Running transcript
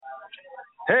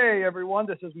Hey everyone,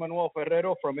 this is Manuel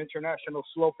Ferrero from International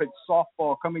Slow Pitch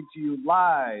Softball coming to you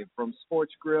live from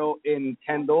Sports Grill in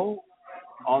Kendall.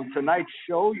 On tonight's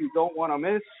show, you don't want to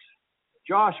miss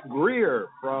Josh GREER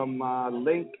from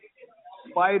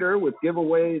LYNKSPYDER with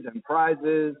giveaways and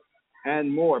prizes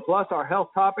and more. Plus our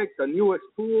health topic, the newest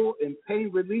tool in pain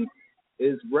relief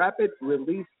is rapid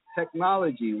release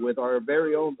technology with our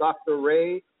very own Dr.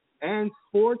 Ray, and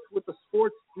sports with the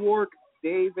sports Dwork,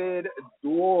 David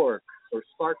Dwork. So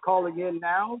start calling in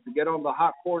now to get on the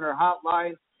Hot Corner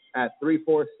hotline at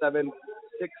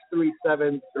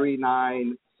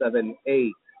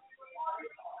 347-637-3978.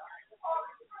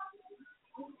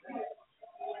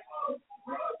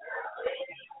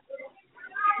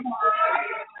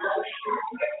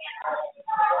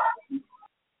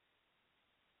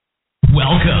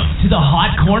 Welcome to the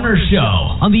Hot Corner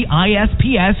Show on the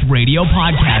ISPS Radio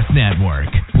Podcast Network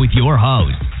with your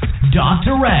hosts,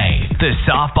 Dr. Ray, the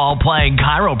softball-playing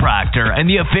chiropractor and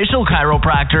the official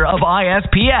chiropractor of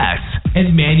ISPS,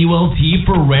 and Manuel T.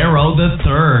 Ferrero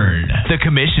III, the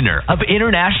commissioner of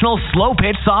International Slow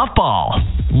Pitch Softball.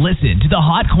 Listen to the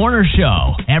Hot Corner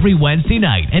Show every Wednesday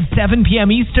night at 7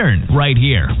 p.m. Eastern, right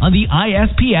here on the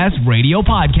ISPS Radio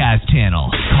Podcast channel.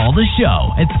 Call the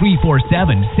show at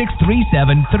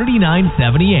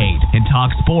 347-637-3978 and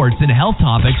talk sports and health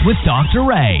topics with Dr.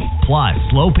 Ray, plus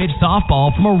slow pitch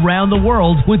softball from around the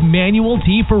world with Manuel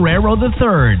T. Ferrero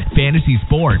III, fantasy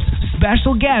sports,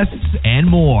 special guests,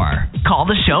 and more. Call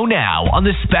the show now on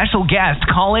the special guest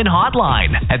call-in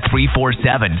hotline at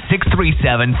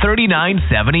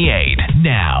 347-637-3978.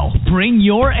 Now, bring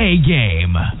your A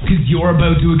game, because you're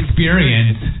about to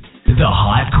experience the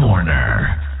Hot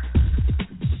Corner.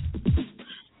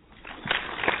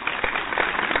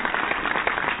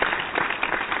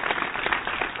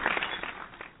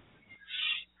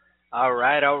 All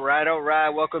right.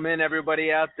 Welcome in,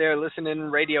 everybody out there listening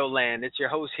in Radio Land. It's your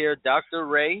host here, Dr.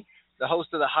 Ray, the host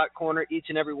of the Hot Corner each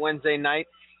and every Wednesday night,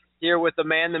 here with the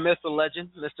man, the myth, the legend,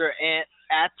 Mr.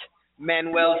 at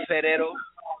Manuel Ferrero.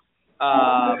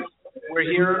 We're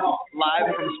here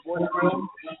live from Sports Grill,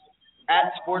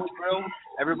 at Sports Grill.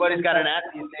 Everybody's got an at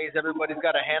these days. Everybody's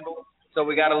got a handle, so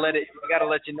we gotta let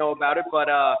you know about it. But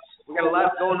we got a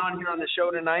lot going on here on the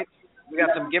show tonight. We got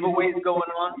some giveaways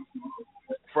going on.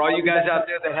 For all you guys out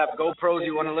there that have GoPros,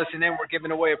 you want to listen in, we're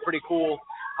giving away a pretty cool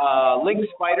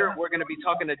LYNKSPYDER. We're going to be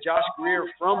talking to Josh GREER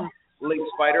from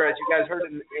LYNKSPYDER, as you guys heard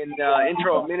in the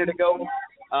intro a minute ago.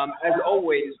 As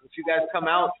always, if you guys come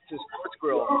out to Sports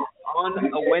Grill on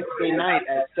a Wednesday night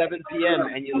at 7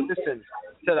 p.m. and you listen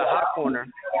to the Hot Corner,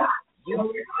 you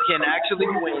can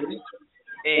actually win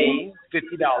a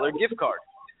 $50 gift card.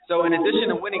 So in addition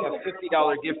to winning a $50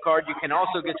 gift card, you can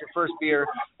also get your first beer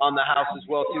on the house as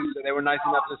well, too. So they were nice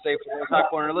enough to say for those Hot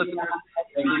Corner listeners,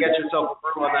 you can get yourself a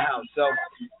brew on the house. So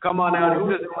come on out. Who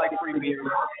doesn't like free beer?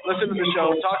 Listen to the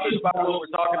show. Talk to us about what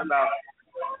we're talking about.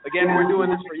 Again, we're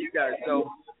doing this for you guys. So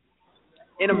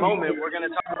in a moment, we're going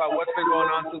to talk about what's been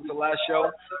going on since the last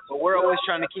show. But we're always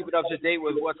trying to keep it up to date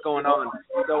with what's going on.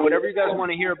 So whatever you guys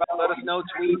want to hear about, let us know.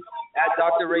 Tweet at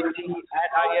Dr. Ray T,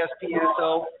 at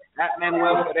ISPSO. At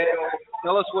Manuel Ferrero.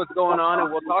 Tell us what's going on, and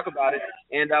we'll talk about it.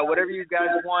 And whatever you guys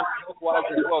want, health-wise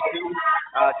as well, too.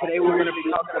 Today we're going to be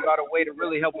talking about a way to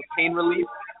really help with pain relief,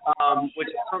 which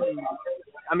is something,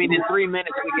 in 3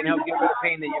 minutes we can help get rid of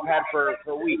pain that you've had for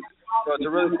weeks. So it's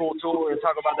a really cool tool. We're going to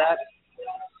talk about that.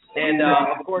 And,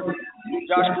 of course,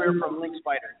 Josh GREER from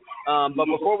LYNKSPYDER.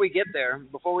 But before we get there,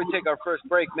 before we take our first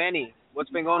break, Manny,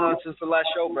 what's been going on since the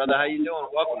last show, brother? How you doing?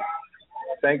 Welcome.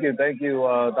 Thank you,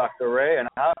 Dr. Ray. And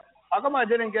how come I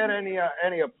didn't get any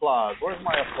applause? Where's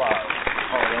my applause?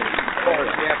 Of course,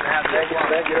 we have to have the applause.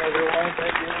 Thank you, everyone.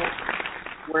 Thank you.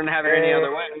 We wouldn't have it any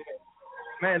other way.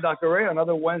 Man, Dr. Ray,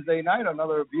 another Wednesday night,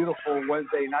 another beautiful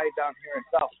Wednesday night down here in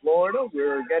South Florida.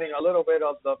 We're getting a little bit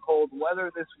of the cold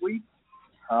weather this week.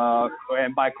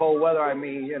 And by cold weather, I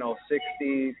mean,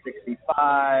 60,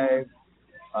 65.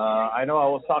 I know I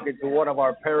was talking to one of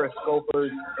our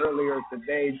periscopers earlier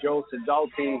today, Joe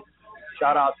Sidalti.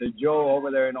 Shout out to Joe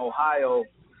over there in Ohio.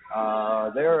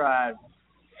 They're at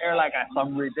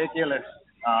some ridiculous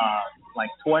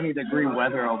 20-degree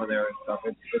weather over there and stuff.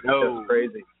 It's just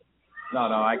crazy. No,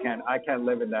 I can't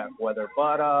live in that weather.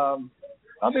 But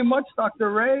nothing much,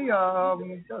 Dr. Ray.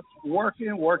 Just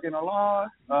working a lot.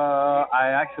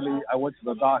 I went to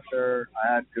the doctor. I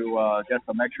had to get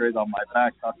some x-rays on my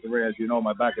back. Dr. Ray, as you know,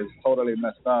 my back is totally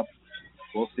messed up.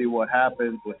 We'll see what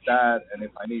happens with that and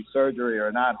if I need surgery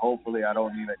or not. Hopefully I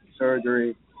don't need any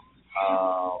surgery.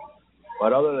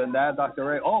 But other than that, Dr.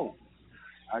 Ray,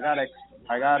 I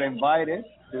got invited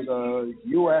to the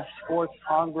U.S. Sports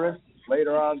Congress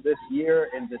later on this year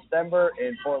in December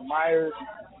in Fort Myers.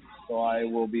 So I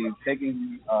will be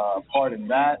taking part in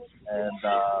that. And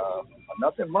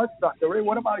nothing much, Dr. Ray.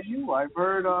 What about you? I've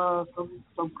heard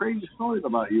some crazy stories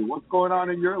about you. What's going on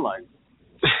in your life?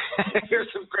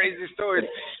 Here's some crazy stories.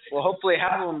 Well, hopefully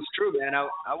half of them's true, man. I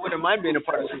wouldn't mind being a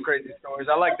part of some crazy stories.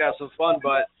 I like to have some fun,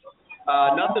 but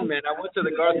nothing, man. I went to the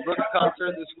Garth Brooks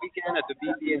concert this weekend at the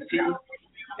BB&T,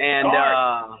 and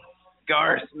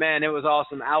Garth, man, it was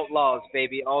awesome. Outlaws,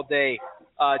 baby, all day.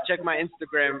 Check my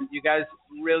Instagram. You guys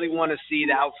really want to see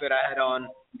the outfit I had on.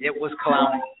 It was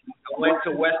clown. I went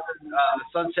to Western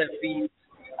Sunset Feed.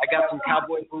 I got some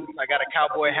cowboy boots. I got a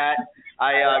cowboy hat.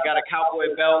 I got a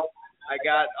cowboy belt. I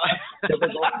got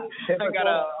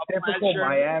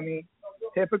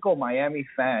typical Miami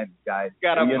fan, guys.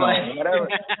 Got a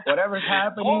whatever's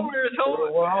happening,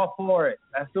 we're all for it.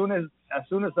 As soon as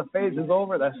the phase is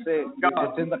over, that's it.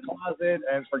 It's in the closet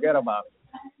and forget about it.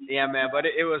 Yeah, man, but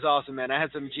it was awesome, man. I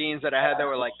had some jeans that I had that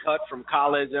were like cut from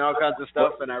college and all kinds of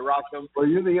stuff, and I rocked them. Were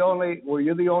you the only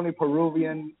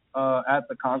Peruvian at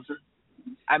the concert?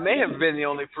 I may have been the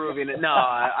only Peruvian. No,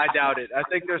 I doubt it. I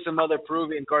think there's some other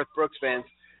Peruvian Garth Brooks fans.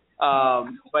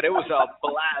 But it was a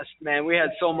blast, man. We had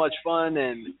so much fun,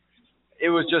 and it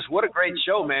was just what a great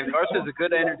show, man. Garth is a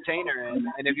good entertainer,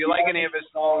 and if you like any of his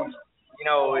songs, you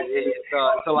know,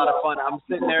 it's a lot of fun. I'm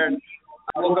sitting there, and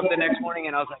I woke up the next morning,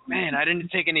 and I was like, man, I didn't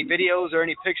take any videos or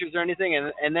any pictures or anything,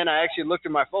 and then I actually looked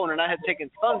at my phone, and I had taken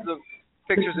tons of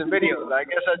pictures and videos. I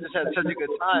guess I just had such a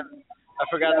good time. I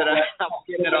forgot that I was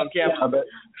getting it on camera. But,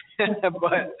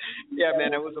 yeah,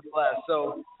 man, it was a blast.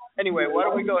 So, anyway, why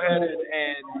don't we go ahead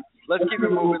and let's keep it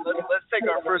moving. Let's take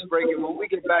our first break, and when we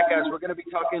get back, guys, we're going to be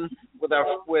talking with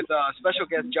special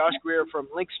guest Josh GREER from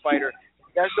LYNKSPYDER. If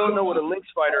you guys don't know what a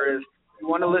LYNKSPYDER is, you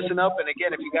want to listen up, and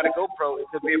again, if you got a GoPro, it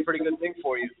could be a pretty good thing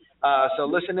for you. So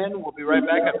listen in. We'll be right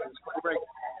back after this quick break.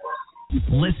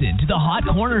 Listen to the Hot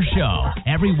Corner Show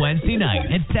every Wednesday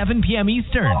night at 7 p.m.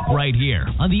 Eastern, right here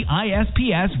on the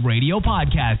ISPS Radio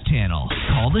Podcast channel.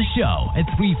 Call the show at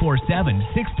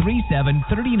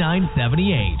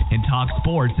 347-637-3978 and talk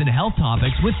sports and health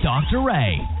topics with Dr.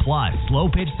 Ray. Plus,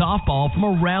 slow-pitch softball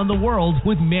from around the world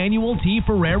with Manuel T.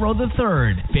 Ferrero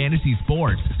III, fantasy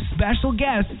sports, special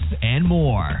guests, and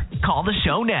more. Call the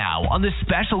show now on the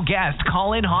special guest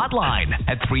call-in hotline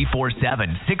at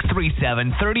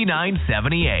 347-637-3978.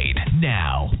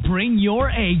 Now, bring your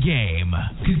A game,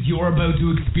 because you're about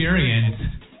to experience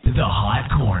the Hot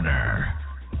Corner.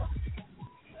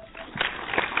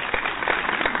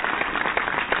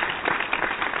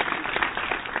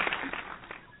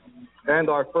 And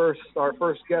our first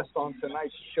guest on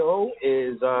tonight's show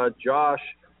is Josh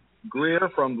GREER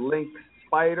from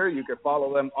LYNKSPYDER. You can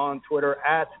follow them on Twitter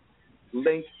at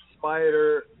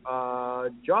LYNKSPYDER.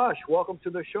 Josh, welcome to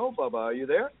the show, Bubba. Are you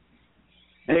there?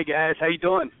 Hey guys, how you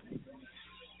doing?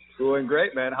 Doing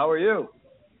great, man. How are you?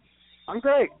 I'm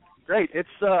great. It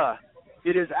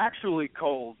is actually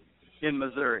cold in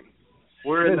Missouri.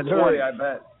 We're in the 20s. I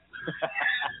bet.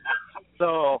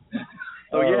 So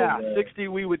yeah, man. 60.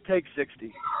 We would take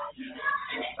 60.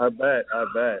 I bet.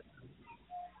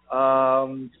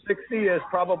 60 is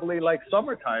probably like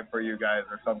summertime for you guys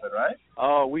or something, right?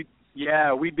 Oh, we'd be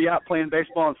out playing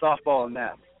baseball and softball and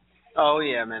that. Oh,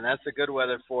 yeah, man, that's the good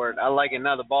weather for it. I like it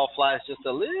now. The ball flies just a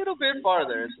little bit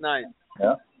farther. It's nice.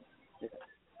 Yeah.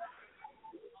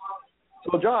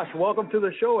 So, Josh, welcome to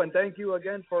the show, and thank you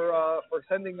again for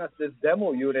sending us this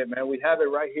demo unit, man. We have it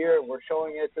right here. We're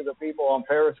showing it to the people on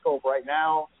Periscope right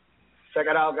now. Check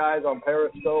it out, guys, on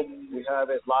Periscope. We have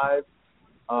it live.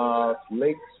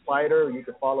 LYNKSPYDER. You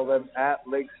can follow them at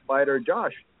LYNKSPYDER.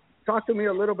 Josh, talk to me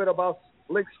a little bit about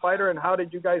LYNKSPYDER and how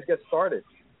did you guys get started?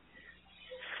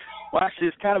 Well, actually,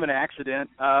 it's kind of an accident.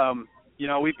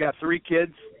 We've got 3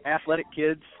 kids, athletic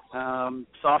kids,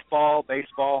 softball,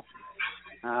 baseball.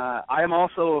 I am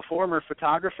also a former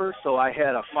photographer, so I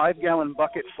had a 5-gallon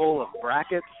bucket full of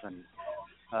brackets and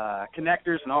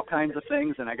connectors and all kinds of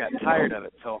things, and I got tired of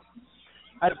it. So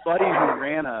I had a buddy who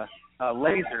ran a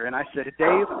laser, and I said,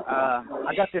 Dave,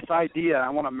 I got this idea. I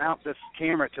want to mount this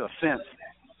camera to a fence.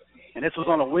 And this was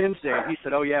on a Wednesday, and he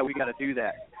said, oh, yeah, we got to do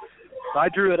that. So I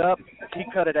drew it up. He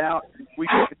cut it out. We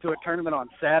took it to a tournament on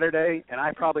Saturday, and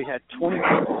I probably had 20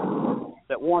 people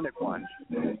that wanted one.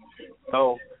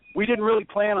 So we didn't really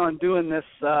plan on doing this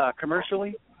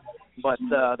commercially, but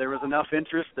there was enough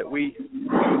interest that of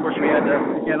course, we had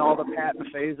to get all the patent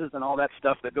phases and all that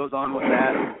stuff that goes on with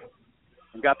that,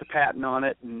 and got the patent on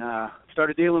it, and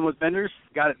started dealing with vendors,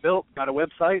 got it built, got a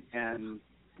website, and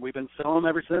we've been selling them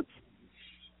ever since.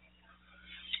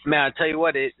 Man, I tell you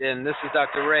what, and this is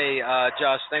Dr. Ray.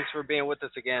 Josh, thanks for being with us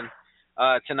again.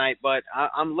 tonight, but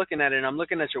I'm looking at it, and I'm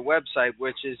looking at your website,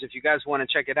 which is, if you guys want to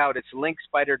check it out, it's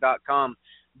LYNKSPYDER.com,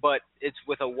 but it's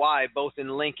with a Y, both in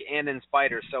Link and in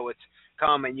Spider, so it's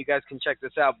com, and you guys can check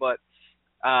this out. But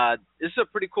this is a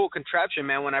pretty cool contraption,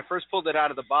 man. When I first pulled it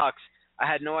out of the box, I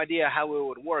had no idea how it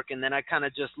would work, and then I kind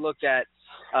of just looked at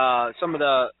some of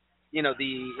the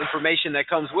information that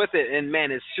comes with it, and,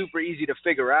 man, it's super easy to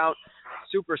figure out,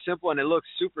 super simple, and it looks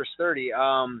super sturdy.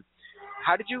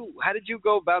 How did you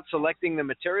go about selecting the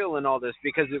material and all this?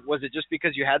 Because was it just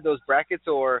because you had those brackets,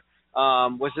 or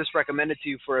was this recommended to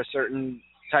you for a certain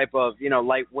type of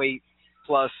lightweight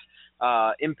plus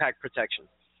impact protection?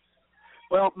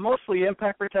 Well, mostly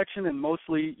impact protection, and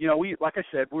mostly, we, like I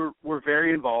said, we're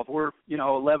very involved. We're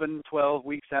 11, 12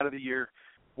 weeks out of the year.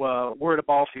 Well, we're at a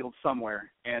ball field somewhere,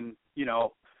 and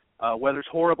weather's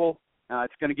horrible.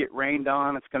 It's going to get rained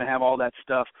on. It's going to have all that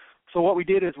stuff. So what we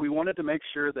did is we wanted to make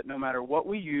sure that no matter what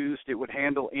we used, it would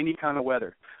handle any kind of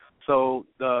weather. So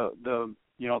the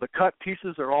cut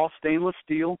pieces are all stainless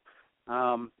steel.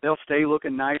 They'll stay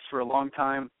looking nice for a long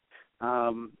time.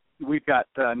 We've got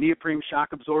neoprene shock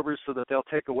absorbers so that they'll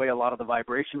take away a lot of the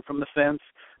vibration from the fence.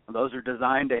 Those are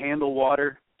designed to handle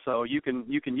water, so you can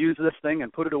use this thing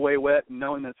and put it away wet,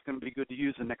 knowing that it's going to be good to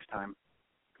use the next time.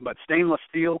 But stainless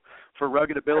steel for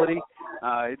ruggedability,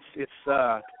 it's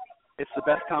the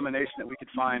best combination that we could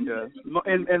find.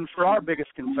 And for our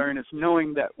biggest concern is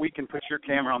knowing that we can put your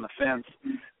camera on the fence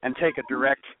and take a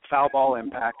direct foul ball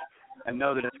impact and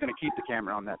know that it's going to keep the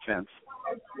camera on that fence.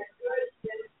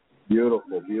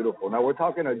 Beautiful, beautiful. Now we're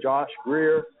talking to Josh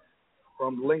GREER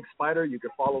from LYNKSPYDER. You can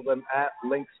follow them at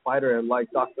LYNKSPYDER, and like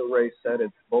Dr. Ray said,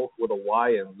 it's both with a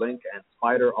Y and Link and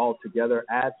Spider all together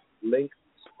at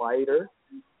LYNKSPYDER.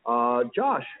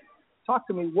 Josh, talk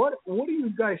to me. What do you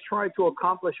guys try to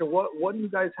accomplish, or what do you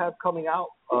guys have coming out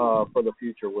for the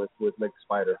future with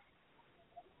LYNKSPYDER?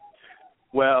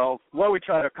 Well, what we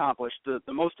try to accomplish, the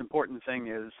most important thing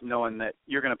is knowing that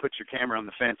you're going to put your camera on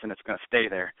the fence and it's going to stay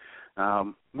there.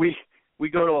 We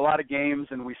go to a lot of games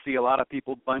and we see a lot of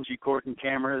people bungee cording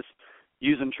cameras,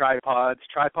 using tripods.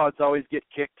 Tripods always get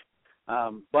kicked.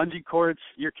 Bungee cords,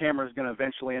 your camera is going to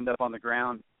eventually end up on the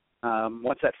ground.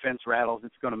 Once that fence rattles,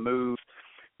 it's going to move.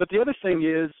 But the other thing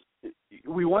is,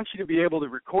 we want you to be able to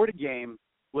record a game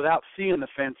without seeing the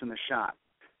fence in the shot.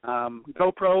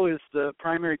 GoPro is the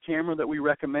primary camera that we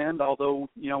recommend, although,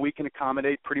 we can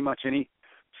accommodate pretty much any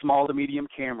small to medium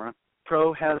camera.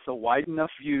 Pro has a wide enough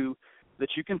view that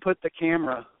you can put the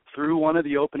camera through one of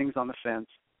the openings on the fence,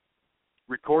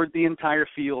 record the entire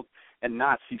field, and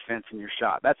not see fence in your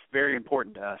shot. That's very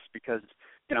important to us because,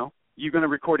 you're going to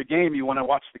record a game, you want to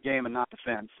watch the game and not the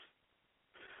fence.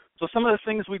 So some of the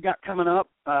things we've got coming up,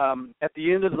 at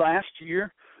the end of last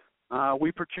year,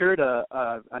 we procured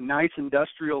a nice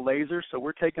industrial laser, so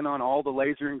we're taking on all the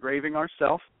laser engraving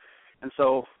ourselves. And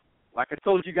so, like I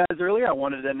told you guys earlier, I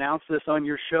wanted to announce this on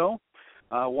your show.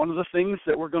 One of the things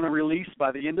that we're going to release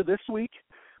by the end of this week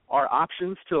are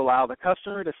options to allow the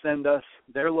customer to send us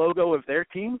their logo of their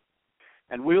team,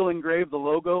 and we'll engrave the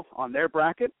logo on their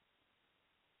bracket.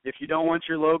 If you don't want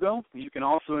your logo, you can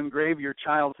also engrave your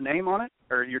child's name on it,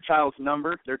 or your child's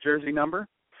number, their jersey number.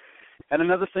 And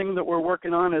another thing that we're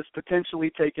working on is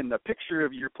potentially taking the picture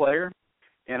of your player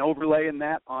and overlaying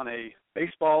that on a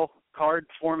baseball card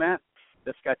format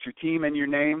that's got your team and your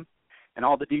name, and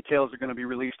all the details are going to be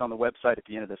released on the website at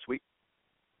the end of this week.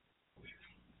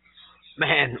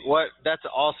 Man, that's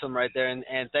awesome right there,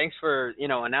 and thanks for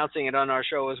announcing it on our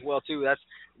show as well too. That's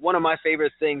one of my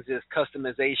favorite things is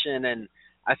customization, and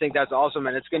I think that's awesome,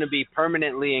 and it's going to be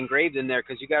permanently engraved in there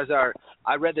because you guys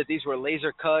I read that these were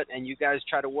laser cut, and you guys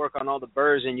try to work on all the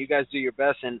burrs, and you guys do your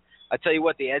best, and I tell you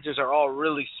what, the edges are all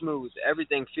really smooth.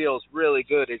 Everything feels really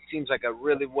good. It seems like a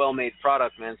really well-made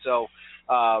product, man. So,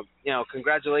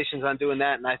 congratulations on doing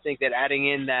that, and I think that adding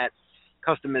in that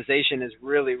customization is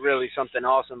really, really something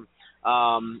awesome.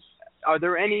 Are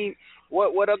there any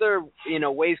what other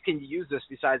ways can you use this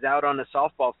besides out on a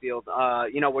softball field?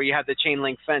 Where you have the chain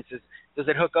link fences. Does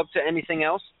it hook up to anything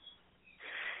else?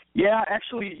 Yeah,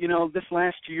 actually, this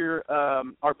last year,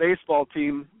 our baseball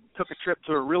team took a trip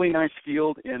to a really nice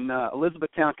field in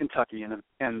Elizabethtown, Kentucky,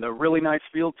 and the really nice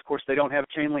fields, of course, they don't have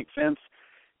a chain link fence.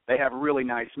 They have a really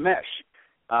nice mesh.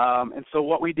 And so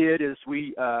what we did is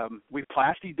we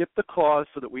plasti dipped the claws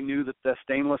so that we knew that the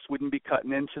stainless wouldn't be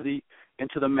cutting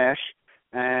into the mesh,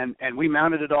 and we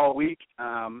mounted it all week.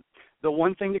 The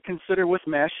one thing to consider with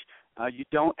mesh, you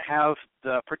don't have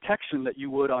the protection that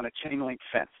you would on a chain link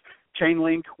fence. Chain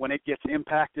link, when it gets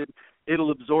impacted,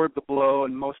 it'll absorb the blow.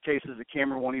 In most cases, the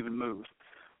camera won't even move.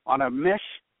 On a mesh,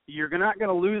 you're not going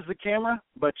to lose the camera,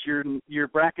 but your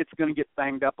bracket's going to get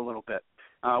banged up a little bit.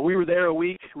 We were there a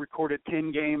week, recorded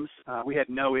 10 games. We had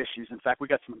no issues. In fact, we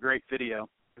got some great video.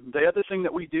 The other thing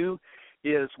that we do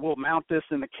is we'll mount this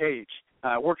in the cage.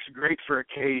 It works great for a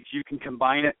cage. You can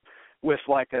combine it with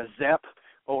like a ZEP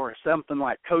or something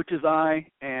like Coach's Eye,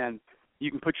 and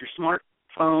you can put your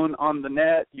smartphone on the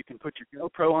net. You can put your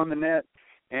GoPro on the net,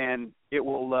 and it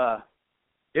will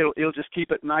it'll just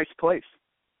keep it in a nice place.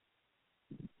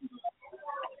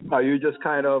 You just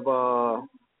kind of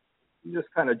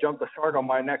jumped the shark on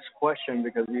my next question,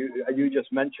 because you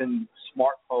just mentioned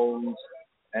smartphones,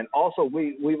 and also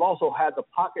we've also had the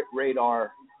Pocket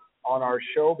Radar on our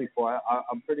show before.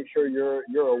 I'm pretty sure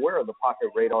you're aware of the Pocket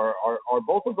Radar. Are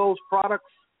both of those products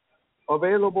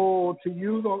available to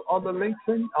use on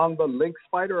the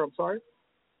LYNKSPYDER? I'm sorry.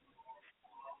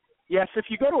 Yes, if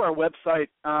you go to our website,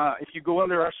 if you go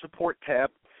under our support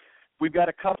tab, we've got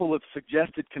a couple of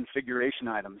suggested configuration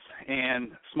items,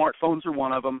 and smartphones are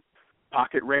one of them.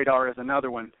 Pocket Radar is another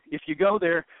one. If you go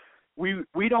there, we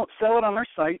don't sell it on our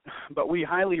site, but we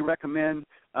highly recommend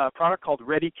a product called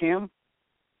ReadyCam.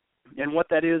 And what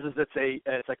that is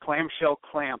it's a clamshell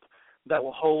clamp that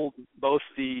will hold both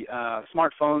the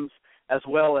smartphones as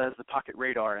well as the Pocket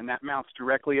Radar, and that mounts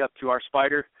directly up to our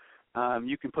Spider.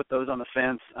 You can put those on the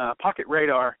fence. Pocket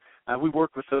Radar, we've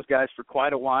worked with those guys for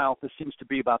quite a while. This seems to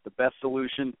be about the best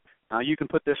solution. You can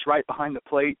put this right behind the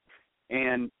plate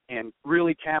and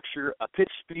really capture a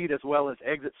pitch speed as well as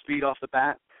exit speed off the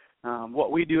bat.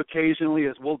 What we do occasionally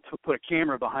is we'll put a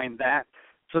camera behind that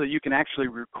so that you can actually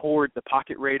record the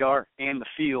Pocket Radar and the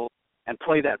field and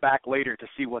play that back later to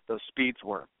see what those speeds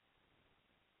were.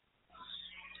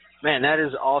 Man, that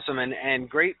is awesome and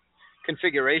great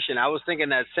configuration. I was thinking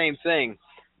that same thing,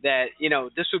 that,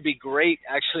 this would be great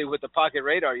actually with the Pocket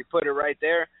Radar. You put it right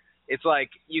there. It's like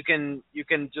you can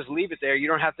just leave it there. You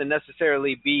don't have to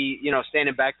necessarily be,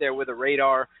 standing back there with a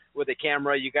radar, with a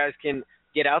camera. You guys can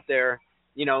get out there,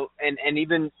 and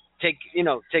even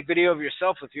take video of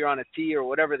yourself if you're on a tee or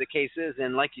whatever the case is.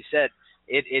 And like you said,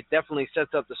 it definitely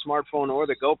sets up the smartphone or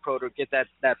the GoPro to get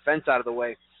that fence out of the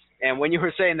way. And when you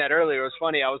were saying that earlier, it was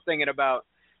funny. I was thinking about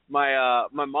my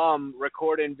mom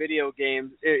recording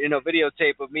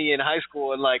videotape of me in high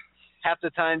school, and like half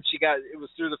the time it was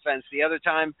through the fence. The other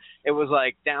time it was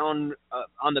like down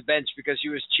on the bench because she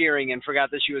was cheering and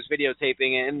forgot that she was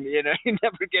videotaping, and you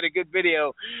never get a good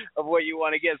video of what you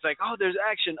want to get. It's like, oh, there's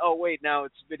action. Oh wait, now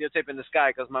it's videotaping the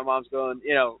sky because my mom's going,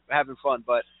 having fun.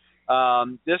 But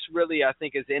this really, I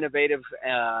think, is innovative.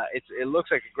 It looks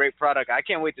like a great product. I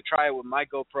can't wait to try it with my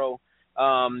GoPro.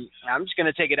 I'm just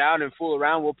going to take it out and fool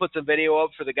around. We'll put some video up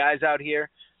for the guys out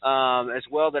here as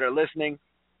well that are listening,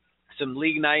 some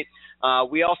league night.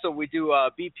 We do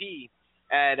BP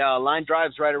at Line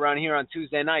Drives right around here on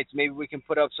Tuesday nights. Maybe we can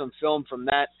put up some film from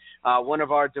that. One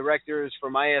of our directors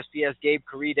from ISPS, Gabe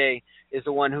Caride, is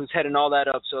the one who's heading all that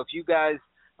up. So if you guys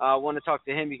want to talk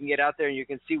to him, you can get out there and you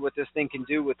can see what this thing can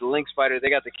do with the LYNKSPYDER. They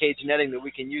got the cage netting that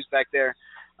we can use back there.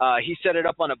 He set it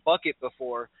up on a bucket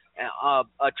before,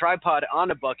 a tripod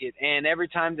on a bucket, and every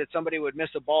time that somebody would miss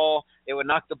a ball, it would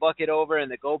knock the bucket over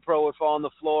and the GoPro would fall on the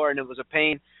floor, and it was a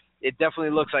pain. It definitely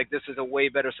looks like this is a way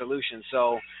better solution.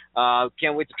 So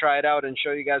can't wait to try it out and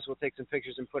show you guys. We'll take some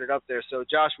pictures and put it up there. So,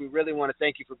 Josh, we really want to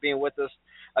thank you for being with us.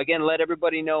 Again, let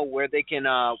everybody know where they can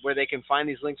find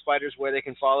these LYNKSPYDERs, where they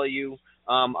can follow you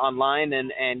online,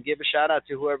 and give a shout-out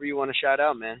to whoever you want to shout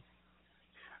out, man.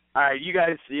 All right, you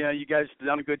guys have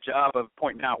done a good job of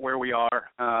pointing out where we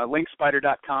are.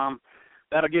 LYNKSPYDER.com.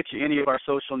 That'll get you any of our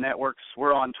social networks.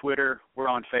 We're on Twitter. We're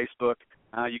on Facebook.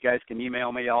 You guys can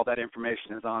email me. All that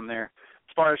information is on there.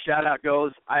 As far as shout-out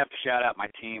goes, I have to shout out my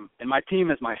team, and my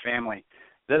team is my family.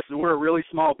 We're a really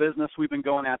small business. We've been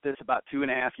going at this about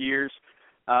 2.5 years.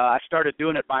 I started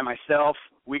doing it by myself.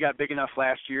 We got big enough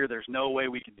last year. There's no way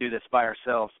we could do this by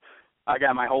ourselves. I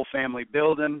got my whole family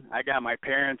building. I got my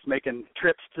parents making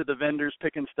trips to the vendors,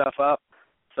 picking stuff up.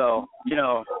 So,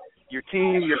 your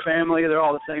team, your family, they're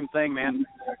all the same thing, man.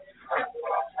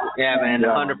 Yeah, man,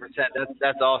 100%.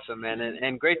 That's awesome, man,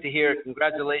 and great to hear.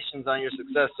 Congratulations on your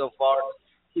success so far.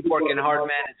 Keep working hard,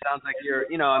 man. It sounds like you're,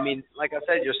 like I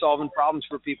said, you're solving problems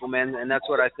for people, man, and that's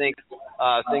what I think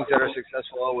things that are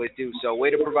successful always do. So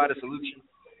way to provide a solution.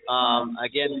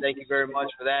 Again, thank you very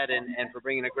much for that and for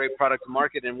bringing a great product to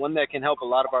market, and one that can help a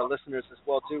lot of our listeners as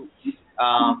well, too.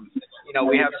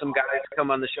 We have some guys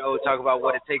come on the show, talk about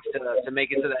what it takes to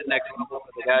make it to that next level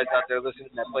for the guys out there listening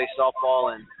that play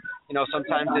softball, and,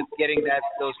 sometimes it's getting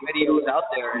those videos out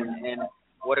there, and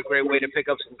what a great way to pick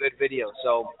up some good videos.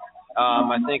 So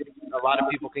I think a lot of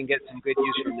people can get some good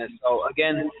use from this. So,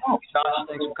 again, Josh,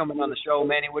 thanks for coming on the show.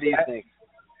 Manny, what do you think?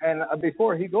 And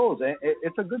before he goes,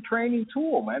 it's a good training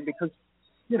tool, man, because,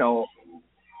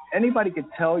 anybody can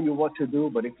tell you what to do,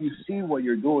 but if you see what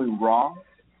you're doing wrong,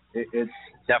 it's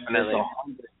definitely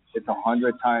it's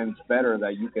 100 times better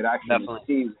that you could actually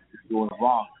see what you're doing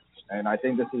wrong. And I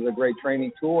think this is a great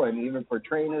training tool, and even for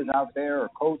trainers out there or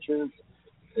coaches,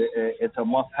 it's a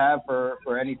must-have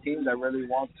for any team that really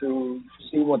wants to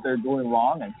see what they're doing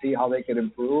wrong and see how they can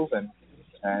improve. And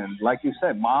like you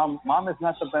said, mom is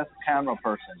not the best camera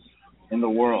person in the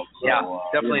world. So,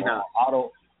 definitely not.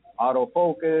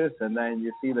 Autofocus, and then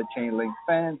you see the chain link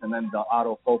fence, and then the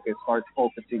autofocus starts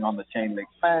focusing on the chain link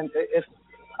fence.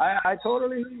 I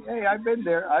totally, hey, I've been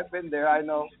there, I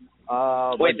know.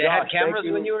 Wait, they had cameras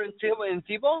when you were in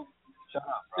T-ball? Shut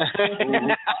up, bro.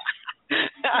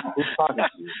 Who's talking to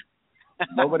you?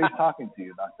 Nobody's talking to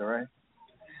you, Dr.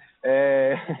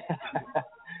 Ray.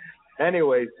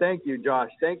 Anyways, thank you, Josh.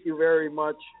 Thank you very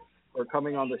much for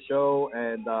coming on the show,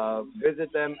 and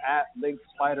visit them at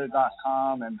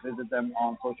LYNKSPYDER.com and visit them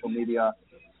on social media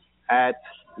at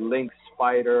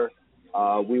LYNKSPYDER.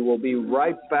 We will be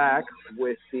right back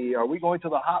with are we going to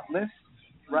the hot list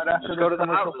right after the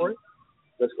commercial break?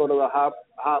 Let's go to the hot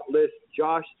list.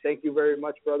 Josh, thank you very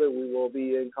much, brother. We will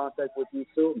be in contact with you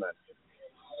soon, man.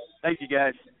 Thank you,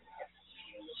 guys.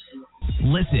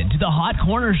 Listen to the Hot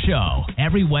Corner Show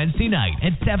every Wednesday night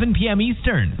at 7 p.m.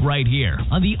 Eastern, right here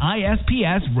on the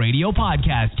ISPS Radio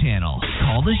Podcast channel.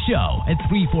 Call the show at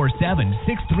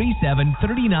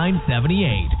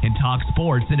 347-637-3978 and talk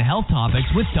sports and health topics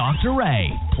with Dr.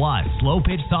 Ray. Plus, slow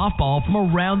pitch softball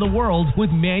from around the world with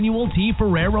Manuel T.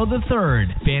 Ferrero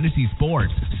III, fantasy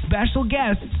sports, special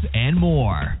guests, and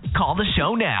more. Call the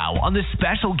show now on the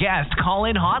special guest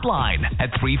call-in hotline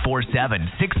at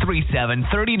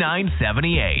 347-637-3978.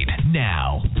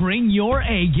 Now, bring your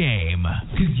A game,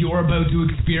 because you're about to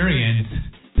experience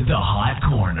the Hot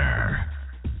Corner.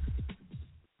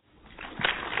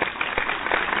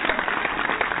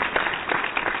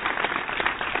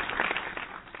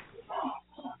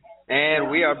 And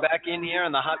we are back in here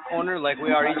on the Hot Corner like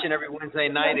we are each and every Wednesday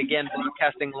night, again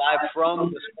broadcasting live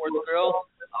from the Sports Grill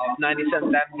of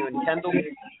 97th Avenue in Kendall.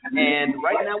 And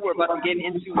right now we're about to get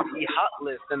into the hot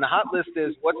list. And the hot list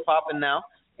is what's popping now.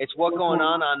 It's what's going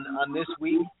on this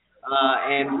week.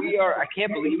 And I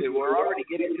can't believe it. We're already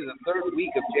getting to the third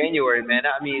week of January, man.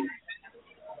 I mean,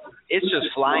 it's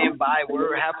just flying by.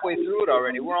 We're halfway through it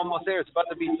already. We're almost there. It's about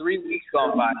to be 3 weeks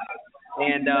gone by.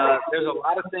 And there's a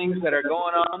lot of things that are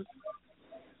going on.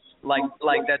 Like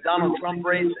that Donald Trump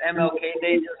race, MLK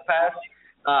Day just passed.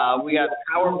 We got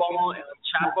Powerball, and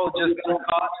Chapo just got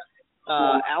caught.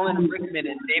 Alan Rickman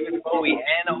and David Bowie,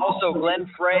 and also Glenn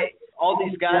Frey. All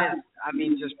these guys, I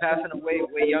mean, just passing away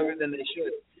way younger than they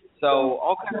should. So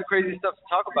all kinds of crazy stuff to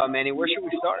talk about, Manny. Where should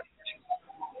we start?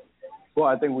 Well,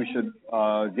 I think we should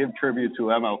give tribute to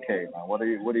MLK. What do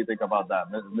you think about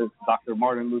that? This Dr.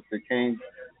 Martin Luther King.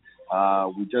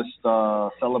 We just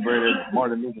celebrated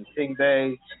Martin Luther King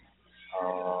Day.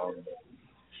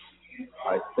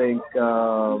 I think,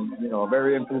 a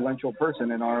very influential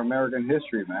person in our American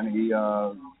history, man. He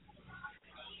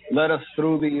led us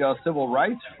through the civil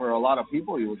rights for a lot of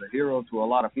people. He was a hero to a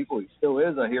lot of people. He still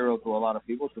is a hero to a lot of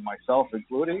people, to myself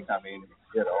including. I mean,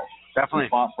 definitely he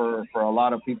fought for a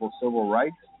lot of people's civil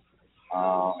rights.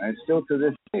 And still to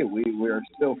this day, we're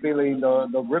still feeling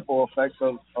the ripple effects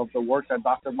of the work that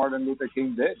Dr. Martin Luther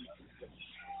King did.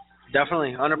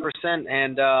 Definitely, 100%.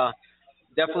 And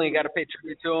definitely got to pay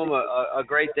tribute to him. A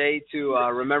great day to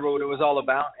remember what it was all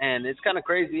about. And it's kind of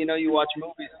crazy, you watch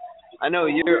movies. I know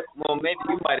maybe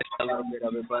you might have seen a little bit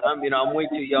of it, but I'm way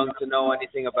too young to know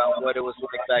anything about what it was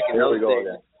like back in those days.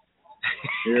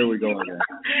 Here we go again.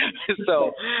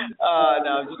 So, no,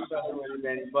 I'm just messing with you,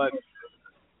 Manny. But,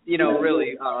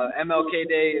 really, MLK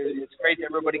Day, it's great that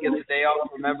everybody gets a day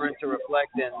off, remembering to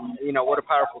reflect, and, what a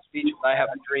powerful speech. I have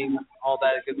a dream, all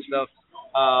that good stuff.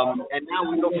 And now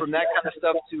we go from that kind of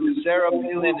stuff to Sarah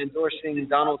Palin endorsing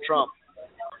Donald Trump.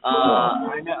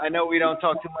 I know we don't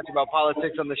talk too much about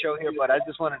politics on the show here, but I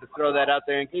just wanted to throw that out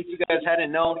there in case you guys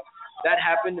hadn't known. That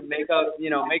happened. Make of it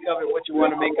what you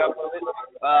want to make up of it.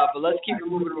 But let's keep it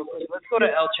moving real quick. Let's go to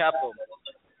El Chapo.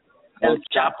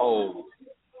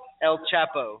 El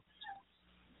Chapo.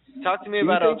 Talk to me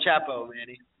about El Chapo,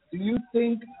 Manny. Do you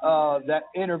think that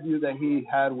interview that he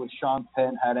had with Sean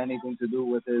Penn had anything to do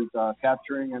with his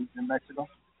capturing in Mexico?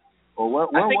 Or where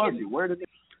was he? Where did he?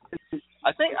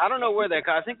 I don't know where they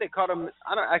caught. I think they caught him.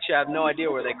 I have no idea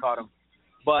where they caught him,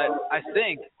 but I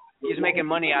think he's making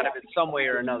money out of it some way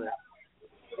or another.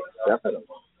 Definitely,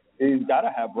 he's got to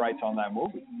have rights on that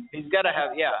movie. He's got to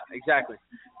have, yeah, exactly.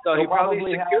 So he probably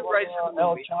secured rights for the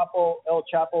movie. El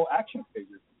Chapo action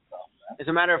figures. As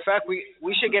a matter of fact,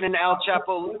 we should get an El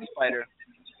Chapo LYNKSPYDER,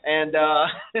 and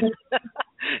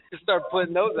start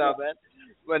putting those out, man.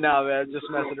 But no, man, just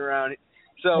messing around.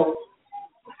 So,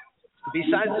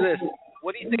 besides this,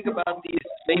 what do you think about these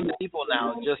famous people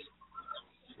now just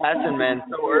passing, man,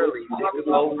 so early? David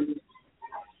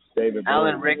Bowie,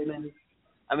 Alan Rickman.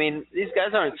 I mean, these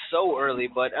guys aren't so early,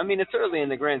 but, I mean, it's early in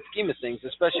the grand scheme of things,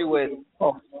 especially with...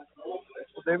 Oh,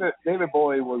 David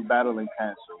Bowie was battling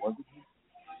cancer, wasn't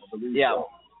he? Yeah. So.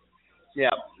 Yeah.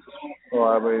 Well,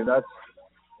 I mean, that's,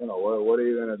 you know, what are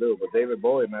you going to do? But David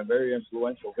Bowie, man, very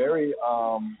influential, very...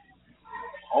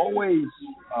 always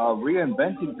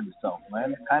reinventing himself,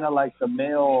 man. Kind of like the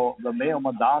male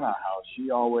Madonna, how she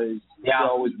always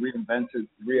reinvents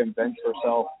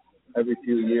herself every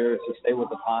few years to stay with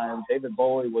the times. David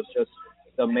Bowie was just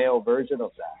the male version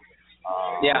of that.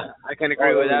 Yeah, I can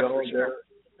agree with that for sure.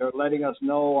 They're letting us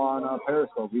know on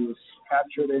Periscope he was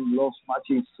captured in Los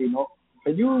Machis.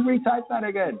 Can you retype that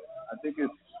again? I think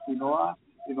it's Sinaloa.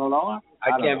 I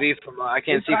can't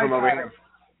see from over here.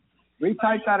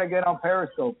 Retype that again on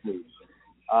Periscope, please.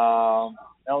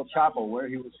 El Chapo, where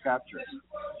he was captured.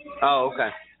 Oh, okay.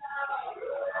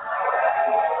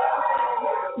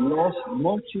 Los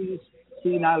Mochis,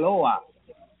 Sinaloa.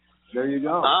 There you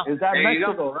go. Is that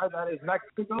Mexico, right? That is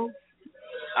Mexico?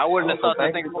 I wouldn't have thought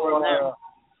that thing was there.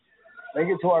 Thank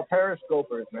you to our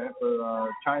Periscopers, man, for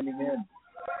chiming in.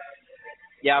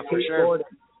 Yeah, for sure. Jordan.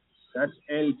 That's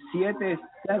El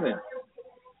 77.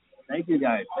 Thank you,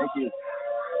 guys. Thank you.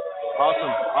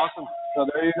 Awesome. So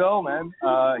there you go, man.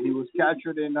 He was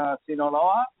captured in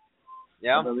Sinaloa.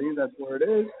 Yeah. I believe that's where it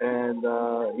is. And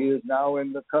he is now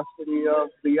in the custody of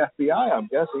the FBI, I'm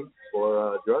guessing,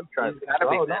 for drug trafficking.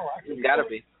 He's got to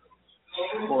be.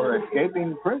 For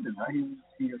escaping prison, right?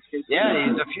 He escaped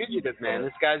he's a fugitive, man.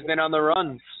 This guy's been on the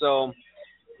run. So,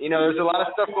 you know, there's a lot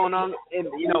of stuff going on. And,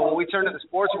 you know, when we turn to the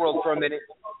sports world for a minute,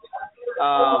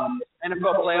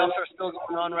 NFL playoffs are still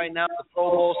going on right now. The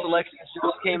Pro Bowl selections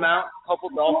just came out. A couple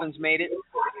Dolphins made it.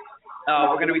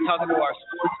 We're going to be talking to our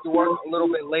sports Dwork a little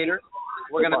bit later.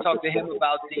 We're going to talk to him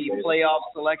about the playoff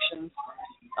selections,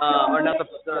 or not the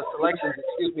selections,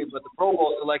 but the Pro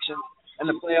Bowl selections and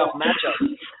the playoff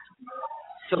matchups.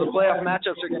 So the playoff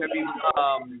matchups are going to be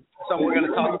something we're going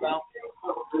to talk about.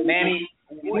 Manny,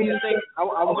 what do you think? I'm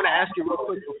going to ask you real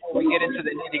quick before we get into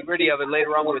the nitty-gritty of it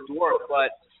later on with Dwork,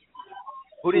 but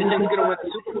who do you think is going to win the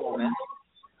Super Bowl, man?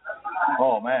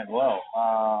 Oh, man, well,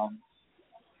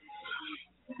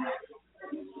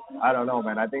 I don't know,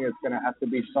 man. I think it's going to have to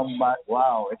be somebody.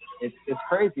 Wow, it's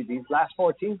crazy. These last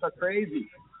four teams are crazy.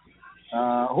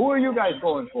 Who are you guys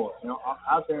going for? You know,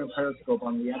 out there in Periscope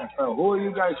on the NFL, who are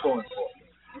you guys going for?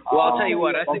 Well, I'll tell you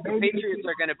what. I think the Patriots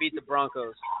are going to beat the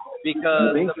Broncos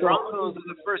because the Broncos are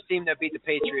the first team that beat the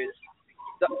Patriots.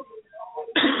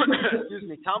 Excuse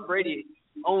me. Tom Brady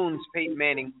owns Peyton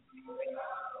Manning.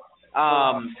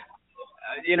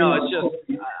 You know, it's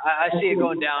just I see it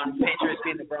going down. Patriots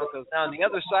beating the Broncos. Now, on the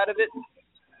other side of it,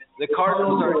 the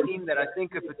Cardinals are a team that I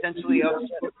think could potentially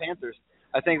upset the Panthers.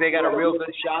 I think they got a real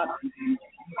good shot.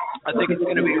 I think it's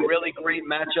going to be a really great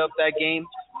matchup, that game.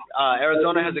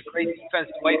 Arizona has a great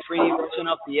defense. Dwight Freeney rushing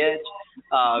off the edge.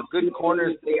 Good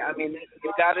corners. They've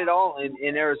got it all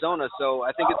in Arizona. So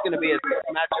I think it's going to be a good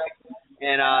matchup.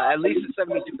 And at least the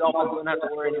 72 Dolphins don't have to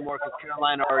worry anymore because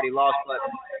Carolina already lost. But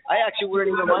I actually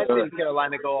wouldn't even mind seeing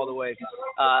Carolina go all the way.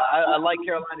 I like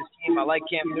Carolina's team. I like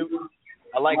Cam Newton.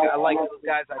 I like those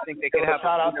guys. I think they could have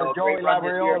shout out to Joey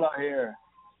Labriola here.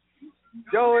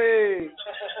 Joey.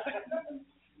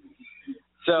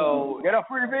 So get a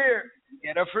free beer.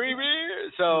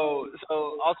 So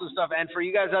awesome stuff. And for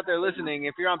you guys out there listening,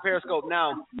 if you're on Periscope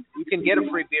now, you can get a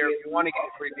free beer. If you want to get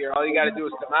a free beer, all you got to do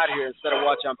is come out here instead of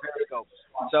watch on Periscope.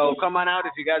 So come on out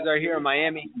if you guys are here in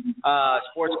Miami,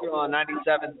 Sports Grill on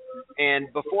 97. And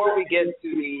before we get to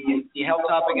the health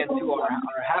topic and to our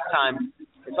halftime,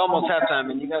 it's almost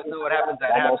halftime, and you guys know what happens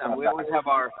at halftime. We always have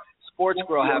our Sports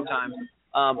Grill halftime.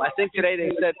 I think today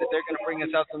they said that they're going to bring us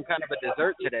out some kind of a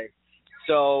dessert today.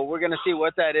 So we're going to see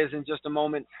what that is in just a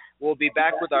moment. We'll be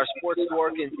back with our sports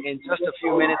Dwork in just a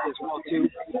few minutes as well, too.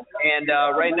 And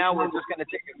right now we're just going to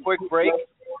take a quick break.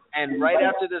 And right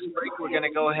after this break, we're going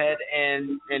to go ahead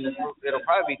and it'll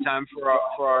probably be time for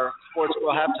our sports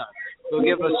Grill halftime. So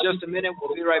give us just a minute.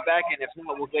 We'll be right back. And if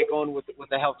not, we'll get going with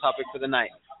the health topic for the night.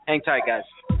 Hang tight, guys.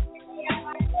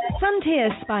 Frontier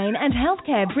Spine and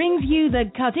Healthcare brings you the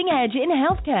cutting edge in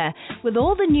healthcare with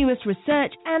all the newest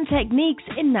research and techniques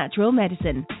in natural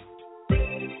medicine.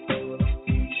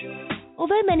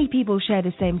 Although many people share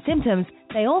the same symptoms,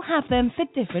 they all have them for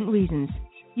different reasons.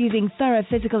 Using thorough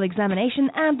physical examination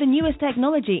and the newest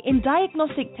technology in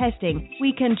diagnostic testing,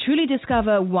 we can truly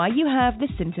discover why you have the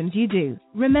symptoms you do.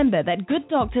 Remember that good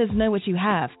doctors know what you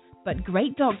have, but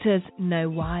great doctors know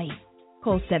why.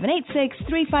 Call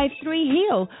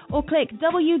 786-353-HEAL or click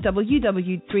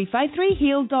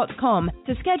www.353heal.com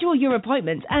to schedule your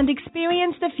appointment and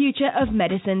experience the future of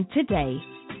medicine today.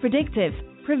 Predictive,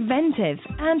 preventive,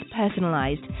 and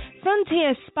personalized.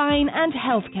 Frontier Spine and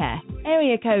Healthcare.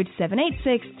 Area code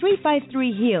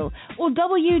 786-353-HEAL or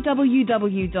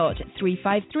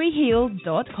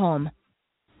www.353heal.com.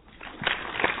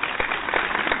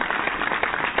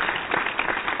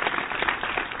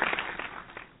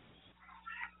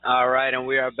 All right, and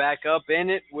we are back up in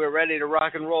it. We're ready to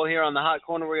rock and roll here on the Hot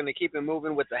Corner. We're going to keep it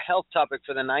moving with the health topic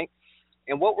for the night.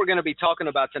 And what we're going to be talking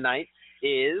about tonight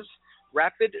is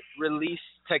rapid release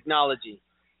technology.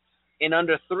 In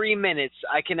under 3 minutes,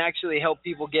 I can actually help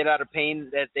people get out of pain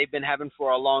that they've been having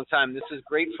for a long time. This is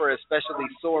great for especially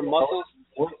sore muscles.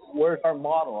 Where's our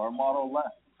model? Our model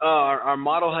left. Our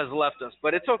model has left us,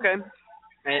 but it's okay.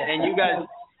 And you guys,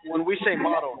 when we say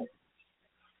model,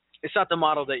 it's not the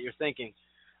model that you're thinking.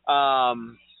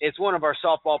 It's one of our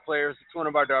softball players. It's one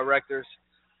of our directors,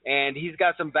 and he's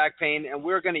got some back pain, and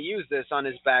we're going to use this on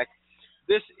his back.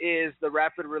 This is the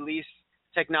rapid release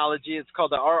technology. It's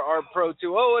called the RR Pro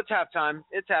 2. Oh, it's halftime.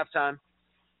 It's halftime.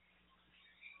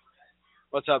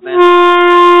 What's up, man?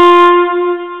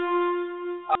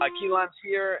 Key lime's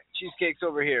here. Cheesecake's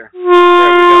over here. There we go.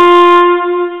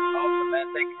 Awesome,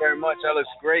 man. Thank you very much. That looks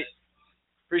great.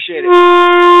 Appreciate it.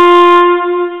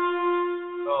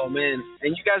 Oh, man.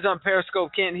 And you guys on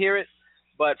Periscope can't hear it,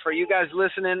 but for you guys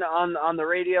listening on the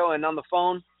radio and on the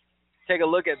phone, take a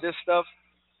look at this stuff.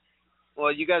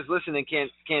 Well, you guys listening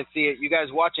can't see it. You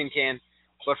guys watching can.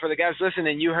 But for the guys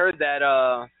listening, you heard that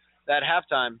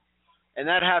halftime. And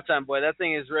that halftime, boy, that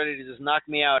thing is ready to just knock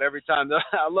me out every time.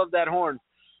 I love that horn.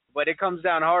 But it comes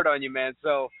down hard on you, man.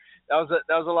 So that was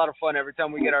a lot of fun every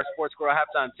time we get our Sports Squirrel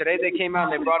halftime. Today they came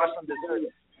out and they brought us some dessert.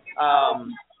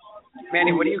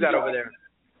 Manny, what do you got over there?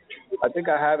 I think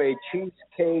I have a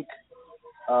cheesecake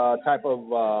type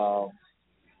of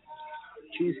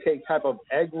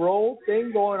egg roll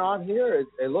thing going on here.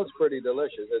 It looks pretty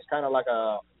delicious. It's kind of like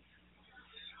an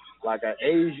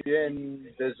Asian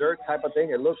dessert type of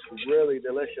thing. It looks really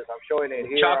delicious. I'm showing it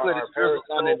here. Chocolate is drizzled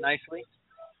on it nicely.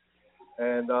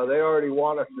 And they already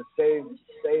want us to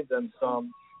save them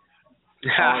some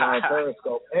on our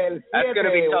Periscope. That's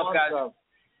gonna be tough, guys.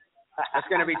 That's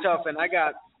gonna be tough. And I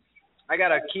got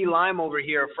a key lime over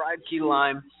here, a fried key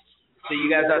lime, so you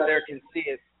guys out there can see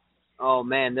it. Oh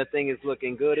man, that thing is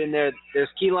looking good in there.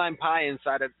 There's key lime pie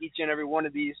inside of each and every one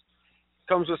of these.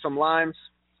 Comes with some limes.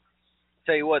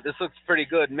 Tell you what, this looks pretty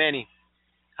good, Manny.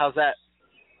 How's that?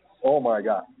 Oh my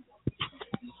God.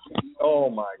 Oh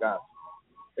my God.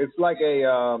 It's like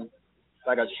a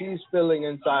cheese filling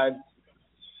inside,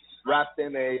 wrapped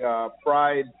in a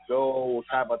fried dough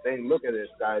type of thing. Look at this,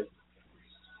 guys.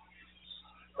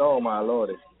 Oh my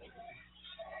Lordy.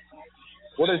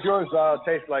 What does yours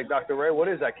taste like, Dr. Ray? What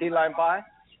is that, key lime pie?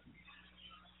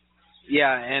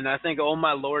 Yeah, and I think oh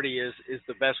my Lordy is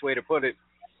the best way to put it.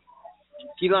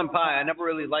 Key lime pie. I never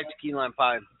really liked key lime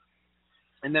pie.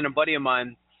 And then a buddy of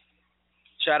mine,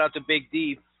 shout out to Big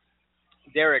D,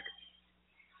 Derek,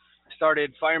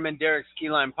 started Fireman Derek's Key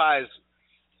Lime Pies,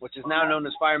 which is now known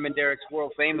as Fireman Derek's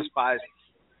World Famous Pies.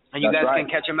 And you guys can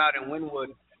catch him out in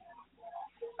Wynwood.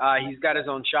 He's got his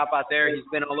own shop out there. He's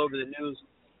been all over the news,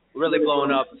 really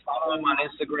blowing up. Follow him on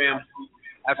Instagram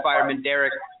at Fireman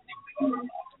Derek.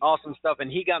 Awesome stuff.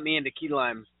 And he got me into key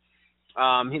lime.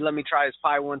 He let me try his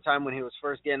pie one time when he was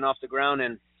first getting off the ground,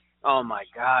 and oh my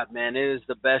God, man, it is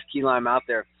the best key lime out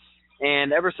there.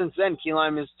 And ever since then, key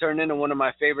lime has turned into one of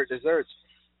my favorite desserts.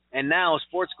 And now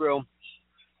Sports Grill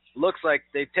looks like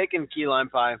they've taken key lime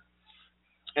pie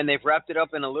and they've wrapped it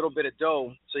up in a little bit of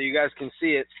dough so you guys can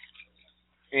see it.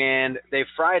 And they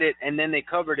fried it and then they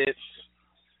covered it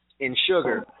in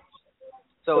sugar.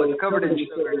 So it's covered in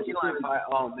sugar. Key lime pie,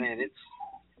 oh man, it's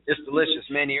delicious,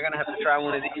 man. You're gonna have to try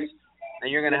one of these,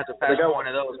 and you're gonna have to pass one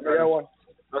of those. I got one.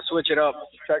 I'll switch it up.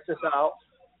 Check this out.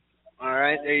 All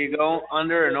right, there you go,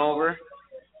 under and over.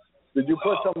 Did you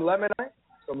put some lemon on it?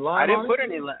 Some lime? I didn't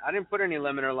put any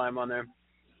lemon or lime on there.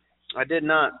 I did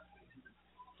not.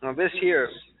 Now this here,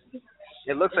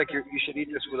 it looks like you should eat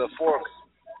this with a fork,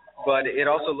 but it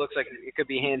also looks like it could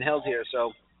be handheld here.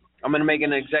 So I'm gonna make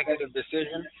an executive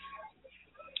decision,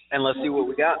 and let's see what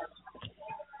we got.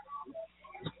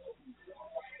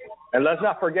 And let's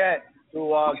not forget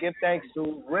to give thanks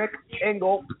to Rick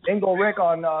Engel Rick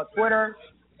on Twitter,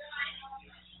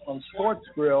 on Sports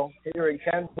Grill here in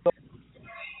Kendall,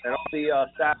 and all the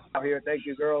staff out here. Thank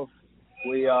you, girls.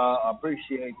 We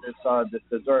appreciate this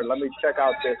dessert. Let me check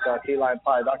out this key lime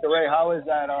pie. Dr. Ray, how is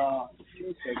that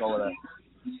cheesecake over there?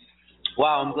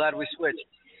 Wow, I'm glad we switched.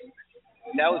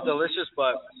 That was delicious,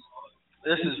 but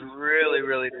this is really,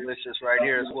 really delicious right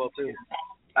here as well, too.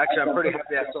 Actually, I'm pretty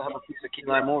happy I still have a piece of key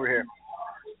lime over here.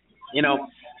 You know,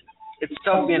 it's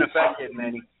tough being a fat kid,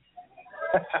 Manny.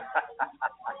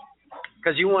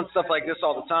 Because you want stuff like this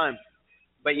all the time,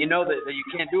 but you know that you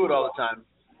can't do it all the time.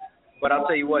 But I'll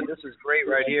tell you what, this is great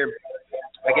right here.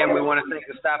 Again, we want to thank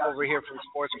the staff over here from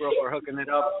Sports Grill for hooking it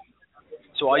up,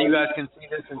 so all you guys can see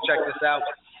this and check this out.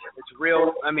 It's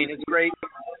real. I mean, it's great.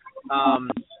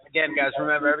 Again, guys,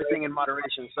 remember everything in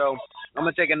moderation. So I'm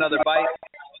going to take another bite.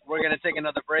 We're going to take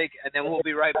another break, and then we'll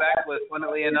be right back with,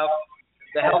 funnily enough,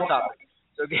 the health topic.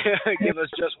 So give us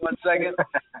just 1 second,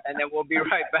 and then we'll be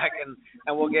right back, and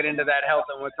we'll get into that health,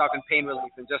 and we're talking pain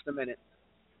relief in just a minute.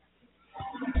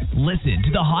 Listen to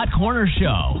the Hot Corner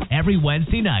Show every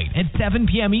Wednesday night at 7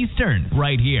 p.m. Eastern,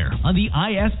 right here on the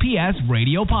ISPS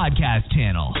Radio Podcast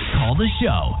channel. Call the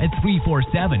show at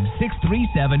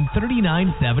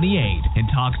 347-637-3978 and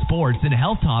talk sports and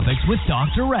health topics with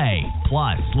Dr. Ray.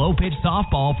 Plus, slow-pitch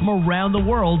softball from around the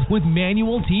world with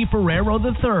Manuel T. Ferrero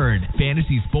III,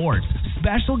 fantasy sports,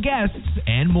 special guests,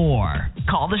 and more.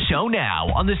 Call the show now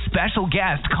on the special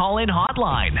guest call-in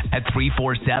hotline at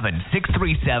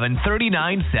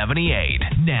 347-637-3978.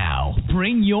 Now,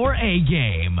 bring your A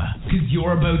game, because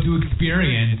you're about to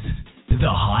experience the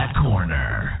Hot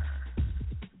Corner.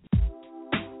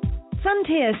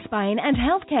 Frontier Spine and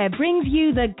Healthcare brings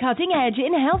you the cutting edge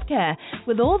in healthcare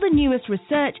with all the newest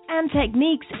research and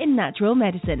techniques in natural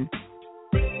medicine.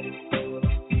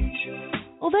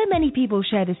 Although many people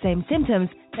share the same symptoms,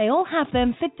 they all have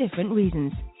them for different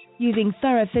reasons. Using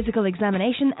thorough physical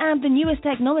examination and the newest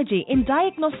technology in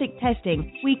diagnostic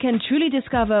testing, we can truly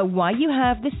discover why you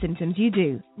have the symptoms you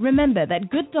do. Remember that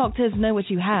good doctors know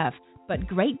what you have, but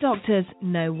great doctors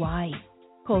know why.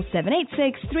 Call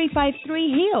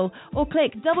 786-353-HEAL or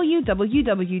click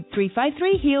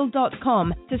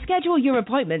www.353heal.com to schedule your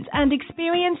appointment and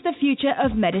experience the future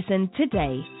of medicine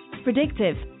today.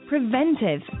 Predictive,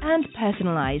 preventive, and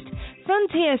personalized.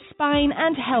 Frontier Spine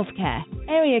and Healthcare.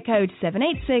 Area code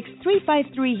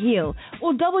 786-353-HEAL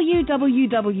or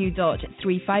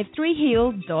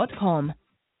www.353heal.com.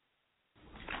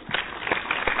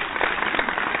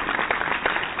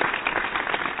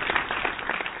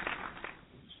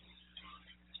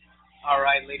 All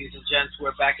right, ladies and gents,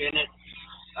 we're back in it.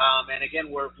 And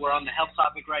again, we're on the health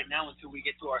topic right now until we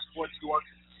get to our sports Dwork.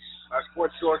 Our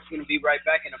sports Dwork's going to be right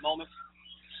back in a moment.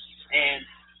 And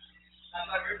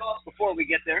before we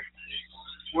get there,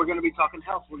 we're going to be talking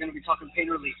health. We're going to be talking pain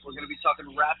relief. We're going to be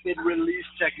talking rapid release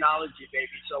technology,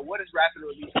 baby. So what is rapid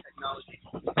release technology?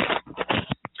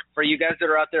 For you guys that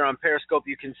are out there on Periscope,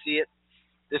 you can see it.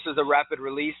 This is a rapid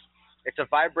release. It's a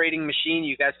vibrating machine.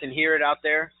 You guys can hear it out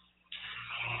there.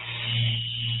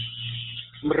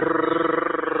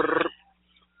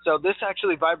 So this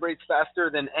actually vibrates faster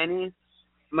than any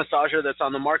massager that's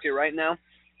on the market right now.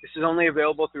 This is only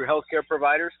available through healthcare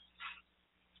providers.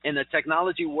 And the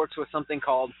technology works with something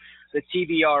called the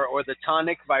TVR, or the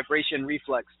tonic vibration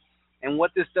reflex. And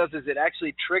what this does is it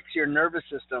actually tricks your nervous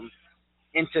system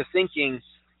into thinking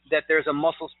that there's a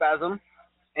muscle spasm,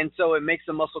 and so it makes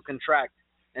the muscle contract.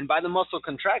 And by the muscle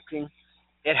contracting,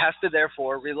 it has to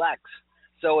therefore relax.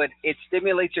 So it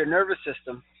stimulates your nervous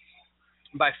system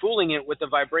by fooling it with the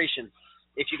vibration.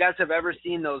 If you guys have ever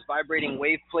seen those vibrating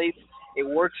wave plates, it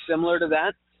works similar to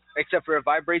that, except for it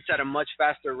vibrates at a much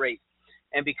faster rate.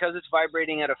 And because it's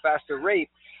vibrating at a faster rate,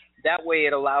 that way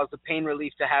it allows the pain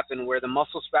relief to happen where the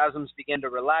muscle spasms begin to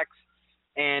relax,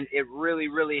 and it really,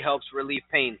 really helps relieve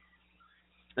pain.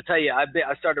 I tell you, I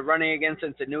started running again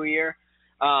since the new year.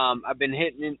 I've been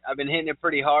hitting it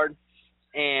pretty hard,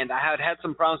 and I had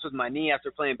some problems with my knee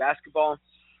after playing basketball,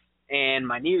 and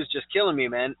my knee was just killing me,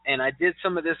 man. And I did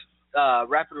some of this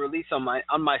rapid release on my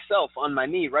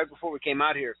knee right before we came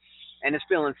out here, and it's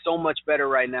feeling so much better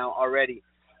right now already.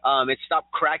 It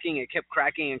stopped cracking. It kept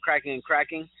cracking and cracking and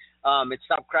cracking. It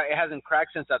hasn't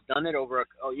cracked since I've done it over,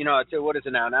 I'd say, what is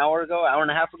it now, an hour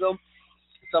and a half ago,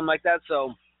 something like that.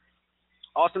 So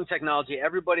awesome technology.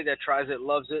 Everybody that tries it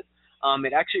loves it.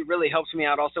 It actually really helps me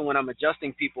out also when I'm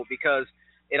adjusting people, because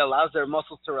it allows their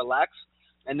muscles to relax,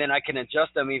 and then I can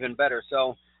adjust them even better.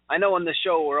 So I know on the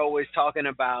show we're always talking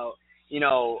about,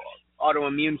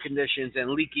 autoimmune conditions and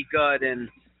leaky gut and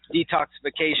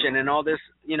detoxification and all this,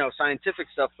 scientific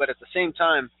stuff. But at the same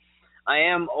time, I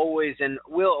am always and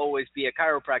will always be a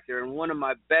chiropractor. And one of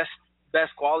my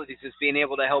best qualities is being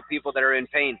able to help people that are in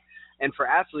pain. And for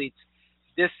athletes,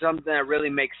 this is something that really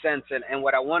makes sense. And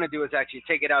what I want to do is actually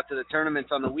take it out to the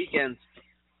tournaments on the weekends,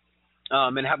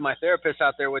 and have my therapist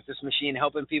out there with this machine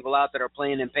helping people out that are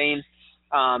playing in pain.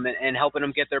 and helping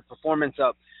them get their performance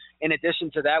up. In addition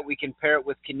to that, we can pair it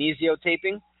with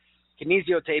kinesiotaping.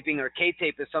 Kinesiotaping, or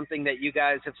K-tape, is something that you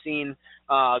guys have seen.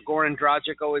 Goran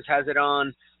Dragic always has it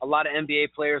on. A lot of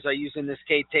NBA players are using this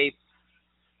K-tape.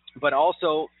 But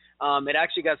also, it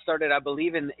actually got started, I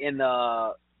believe, in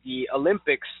the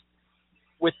Olympics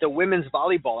with the women's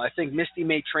volleyball. I think Misty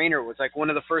May Traynor was like one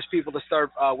of the first people to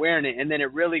start wearing it, and then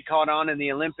it really caught on in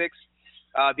the Olympics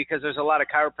because there's a lot of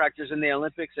chiropractors in the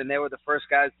Olympics, and they were the first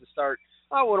guys to start.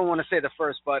 I wouldn't want to say the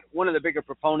first, but one of the bigger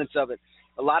proponents of it.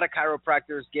 A lot of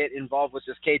chiropractors get involved with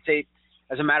this K-tape.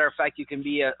 As a matter of fact, you can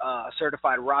be a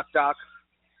certified rock doc,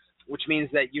 which means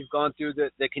that you've gone through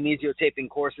the kinesiotaping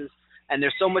courses. And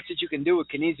there's so much that you can do with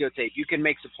kinesiotape. You can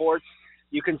make supports.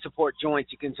 You can support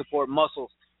joints. You can support muscles.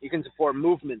 You can support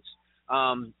movements.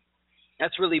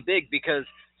 That's really big because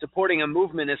supporting a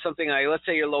movement is something like, let's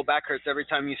say your low back hurts every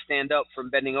time you stand up from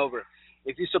bending over.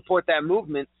 If you support that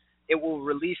movement, it will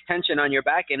release tension on your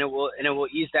back, and it will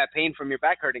ease that pain from your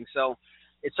back hurting. So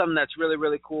it's something that's really,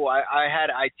 really cool. I had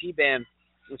IT band,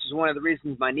 which is one of the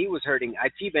reasons my knee was hurting,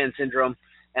 IT band syndrome,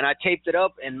 and I taped it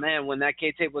up, and man, when that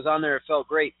K-tape was on there, it felt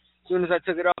great. As soon as I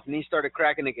took it off, knee started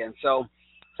cracking again. So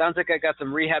sounds like I got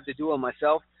some rehab to do on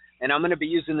myself, and I'm going to be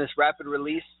using this rapid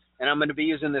release, and I'm going to be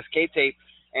using this K-tape,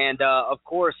 and of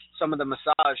course some of the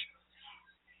massage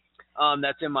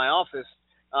that's in my office,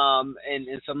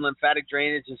 and some lymphatic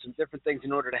drainage and some different things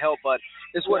in order to help. But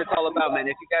this is what it's all about, man.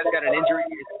 If you guys got an injury,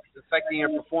 it's affecting your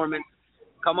performance,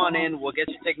 come on in. We'll get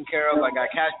you taken care of. I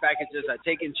got cash packages. I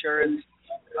take insurance.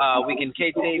 We can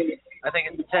K-tape. I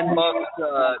think it's $10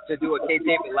 to do a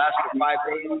K-tape. It lasts for 5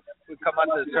 days. We come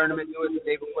out to the tournament, do it the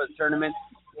day before the tournament.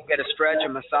 We get a stretch, a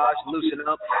massage, loosen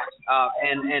up,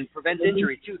 and prevent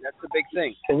injury too. That's the big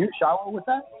thing. Can you shower with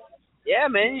that? Yeah,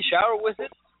 man. You shower with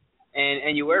it,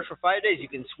 and you wear it for 5 days. You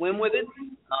can swim with it.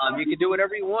 You can do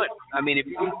whatever you want. I mean, if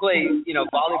you can play,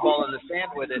 volleyball in the sand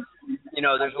with it,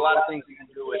 there's a lot of things you can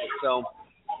do with it. So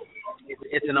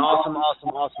it's an awesome,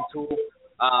 awesome, awesome tool.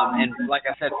 And like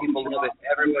I said, people love it.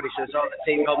 Everybody says, oh, the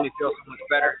tape helped me feel so much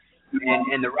better.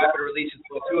 And the rapid release is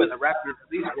cool too. And the rapid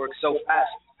release works so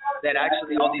fast that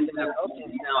actually all these NFL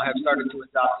teams now have started to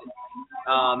adopt it.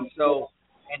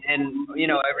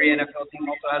 Every NFL team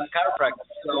also has a chiropractor.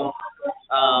 So,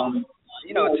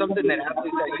 it's something that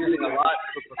athletes are using a lot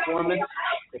for performance.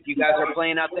 If you guys are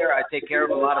playing out there, I take care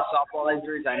of a lot of softball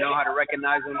injuries. I know how to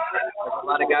recognize them. There's a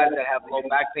lot of guys that have low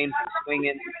back pain from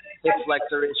swinging, hip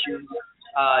flexor issues,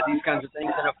 these kinds of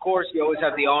things. And, of course, you always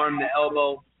have the arm, the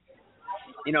elbow.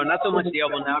 Not so much the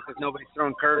elbow now because nobody's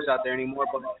throwing curves out there anymore,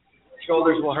 but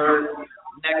shoulders will hurt,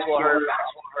 necks will hurt,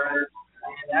 backs will hurt.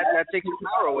 And that takes your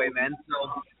power away, man.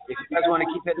 So if you guys want to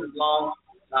keep hitting it long,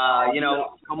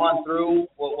 come on through.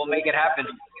 We'll make it happen.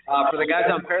 For the guys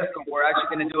on Periscope, we're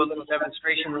actually going to do a little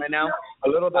demonstration right now. A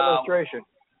little demonstration.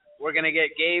 We're going to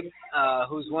get Gabe,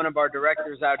 who's one of our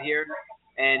directors out here,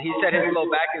 and he said his low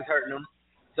back is hurting him.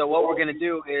 So what we're going to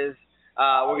do is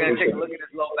we're going to take a look at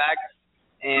his low back,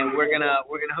 and we're gonna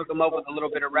hook him up with a little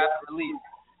bit of rapid release.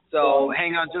 So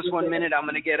hang on just 1 minute. I'm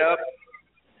going to get up.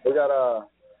 We got to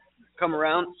come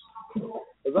around.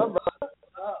 What's up, bro?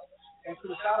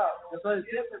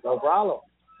 No problem.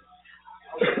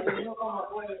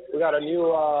 We got a new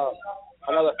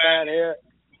another fan here.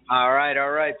 All right.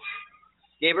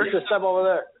 Gaber, just step over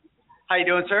there. How you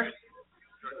doing, sir?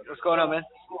 What's going on, man?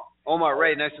 Omar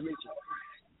Ray, nice to meet you.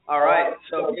 All right,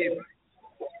 so Gaber,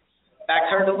 back's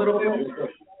hurting a little bit.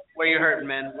 Where you hurting,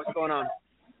 man? What's going on?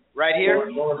 Right here,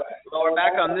 lower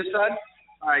back on this side.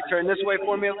 All right, turn this way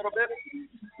for me a little bit.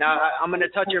 Now I'm going to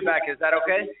touch your back. Is that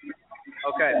okay?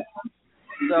 Okay.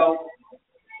 So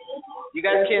you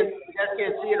guys can't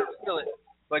see it or feel it,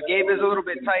 but Gabe is a little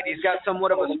bit tight. He's got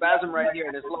somewhat of a spasm right here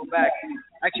in his low back.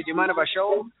 Actually, do you mind if I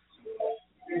show him?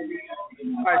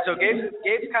 All right, so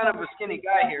Gabe's kind of a skinny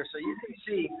guy here, so you can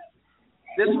see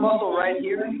this muscle right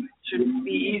here should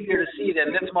be easier to see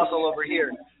than this muscle over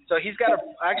here. So he's got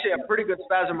actually a pretty good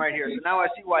spasm right here. So now I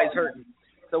see why he's hurting.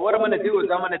 So what I'm going to do is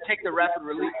I'm going to take the rapid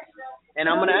release, and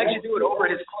I'm going to actually do it over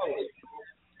his clothes.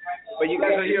 But you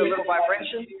guys will hear a little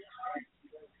vibration.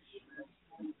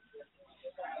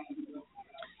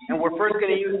 And we're first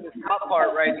going to use this top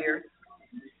part right here.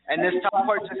 And this top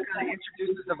part just kind of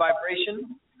introduces the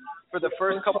vibration for the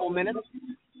first couple minutes.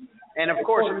 And, of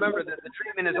course, remember that the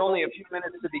treatment is only a few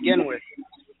minutes to begin with.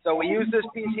 So we use this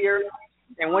piece here.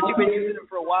 And once you've been using it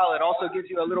for a while, it also gives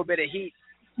you a little bit of heat.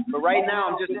 But right now,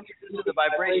 I'm just introducing the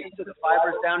vibration to the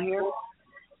fibers down here.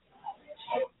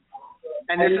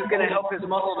 And this is going to help his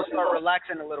muscle to start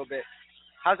relaxing a little bit.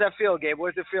 How's that feel, Gabe?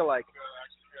 What does it feel like?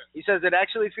 He says it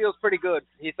actually feels pretty good.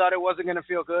 He thought it wasn't going to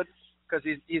feel good because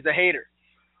he's a hater.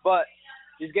 But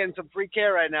He's getting some free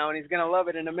care right now, and he's going to love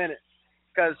it in a minute.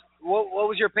 Because what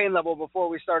was your pain level before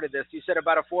we started this? You said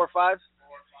about a 4 or 5?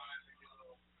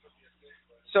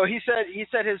 So he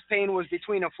said his pain was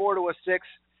between a 4 to a 6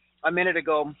 a minute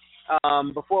ago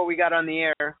before we got on the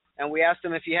air, and we asked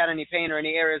him if he had any pain or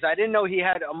any areas. I didn't know he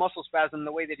had a muscle spasm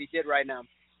the way that he did right now.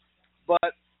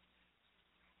 But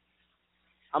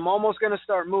I'm almost going to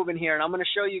start moving here, and I'm going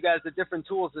to show you guys the different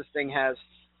tools this thing has.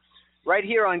 Right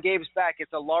here on Gabe's back,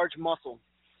 it's a large muscle.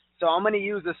 So I'm going to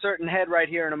use a certain head right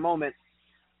here in a moment.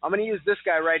 I'm going to use this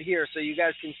guy right here so you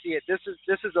guys can see it. This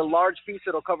is a large piece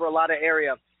that will cover a lot of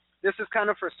area. This is kind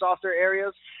of for softer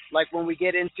areas, like when we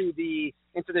get into the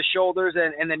shoulders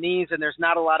and the knees and there's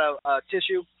not a lot of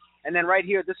tissue. And then right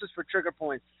here, this is for trigger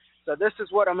points. So this is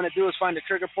what I'm going to do is find a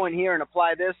trigger point here and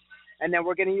apply this. And then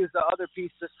we're going to use the other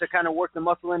piece to kind of work the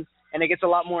muscle in, and it gets a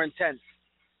lot more intense.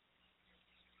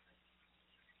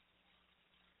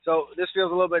 So this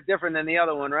feels a little bit different than the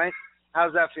other one, right? How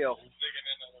does that feel?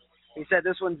 He said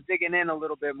this one's digging in a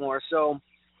little bit more. So,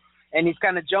 and he's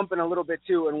kind of jumping a little bit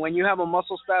too. And when you have a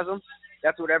muscle spasm,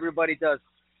 that's what everybody does.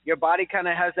 Your body kind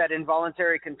of has that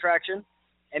involuntary contraction,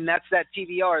 and that's that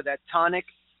TBR, that tonic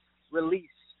release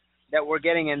that we're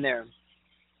getting in there.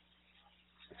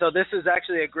 So this is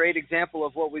actually a great example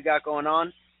of what we got going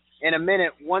on. In a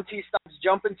minute, once he stops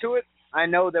jumping to it, I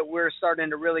know that we're starting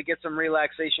to really get some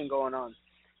relaxation going on.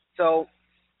 So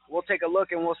we'll take a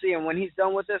look and we'll see. And when he's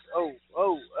done with this, oh.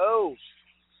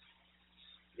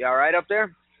 You all right up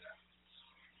there?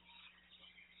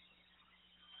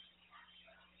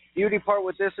 Beauty part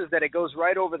with this is that it goes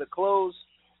right over the clothes.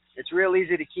 It's real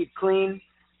easy to keep clean.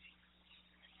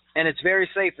 And it's very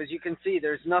safe. As you can see,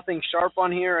 there's nothing sharp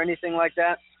on here or anything like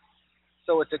that.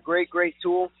 So it's a great, great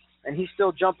tool. And he's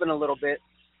still jumping a little bit.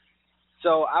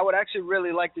 So I would actually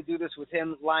really like to do this with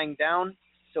him lying down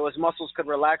so his muscles could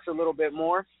relax a little bit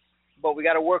more. But we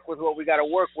got to work with what we got to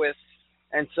work with.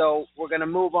 And so we're going to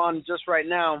move on just right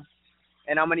now.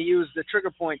 And I'm going to use the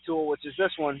trigger point tool, which is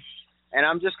this one. And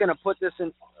I'm just going to put this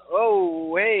in.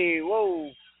 Oh, hey, whoa.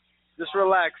 Just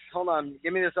relax. Hold on.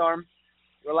 Give me this arm.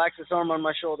 Relax this arm on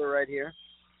my shoulder right here.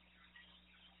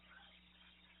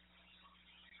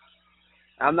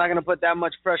 I'm not going to put that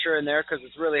much pressure in there because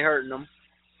it's really hurting them.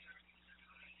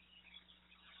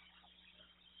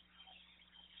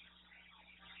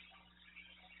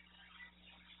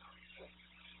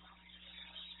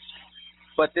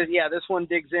 But this one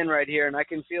digs in right here, and I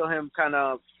can feel him kind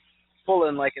of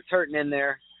pulling like it's hurting in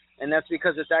there. And that's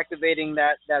because it's activating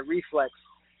that reflex.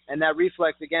 And that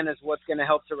reflex, again, is what's going to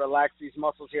help to relax these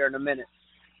muscles here in a minute.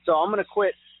 So I'm going to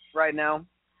quit right now.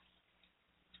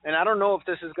 And I don't know if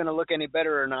this is going to look any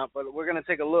better or not, but we're going to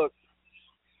take a look.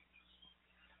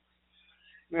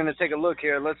 We're going to take a look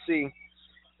here. Let's see.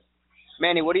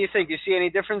 Manny, what do you think? Do you see any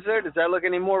difference there? Does that look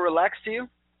any more relaxed to you?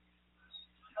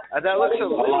 That looks a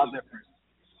lot different.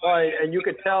 Well, and you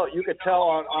could tell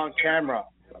on camera.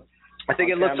 I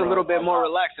think it looks a little bit more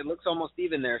relaxed. It looks almost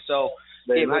even there. So,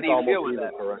 Dave, how do you feel with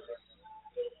that? Correct.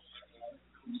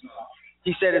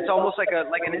 He said it's almost like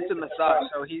an instant massage.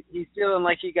 So he's feeling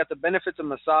like he got the benefits of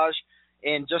massage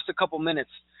in just a couple minutes.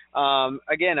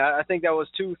 Again, I think that was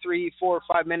 2, 3, 4,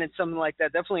 5 minutes, something like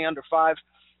that. Definitely under 5.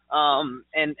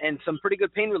 And some pretty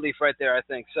good pain relief right there, I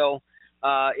think. So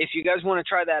if you guys want to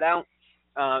try that out,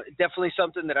 definitely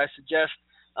something that I suggest.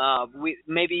 We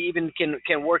maybe even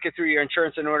can work it through your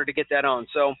insurance in order to get that on.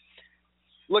 So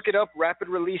look it up,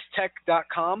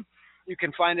 rapidreleasetech.com. You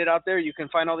can find it out there. You can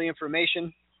find all the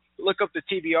information. Look up the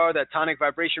TBR, that tonic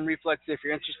vibration reflex, if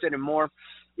you're interested in more.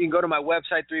 You can go to my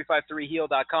website,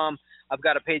 353heal.com. I've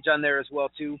got a page on there as well,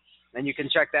 too, and you can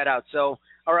check that out. So,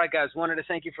 all right, guys, wanted to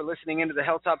thank you for listening into the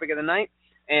health topic of the night,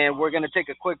 and we're going to take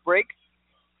a quick break,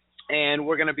 and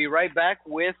we're going to be right back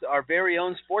with our very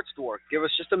own sports Dwork. Give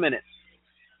us just a minute.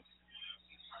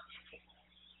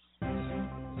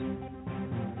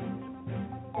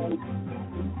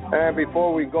 And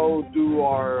before we go do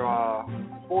our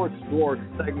Sports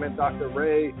Dwork segment, Dr.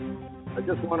 Ray, I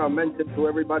just want to mention to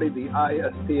everybody the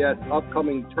ISPS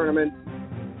upcoming tournament.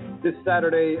 This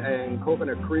Saturday in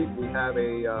Coconut Creek, we have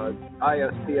a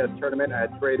ISPS tournament at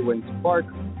Tradewinds Park.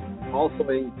 Also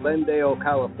in Glendale,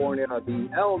 California, the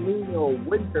El Nino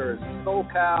Winter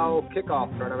SoCal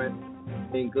Kickoff Tournament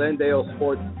in Glendale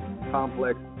Sports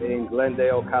Complex in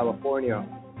Glendale, California.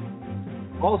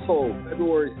 Also,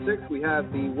 February 6th, we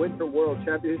have the Winter World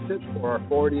Championships for our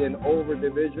 40 and over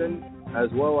division,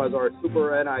 as well as our Super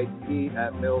NIT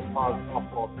at Mills Park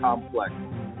Softball Complex.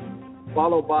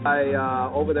 Followed by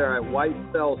over there at White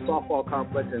Cell Softball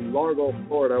Complex in Largo,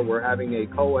 Florida, we're having a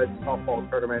co-ed softball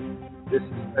tournament. This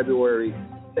is February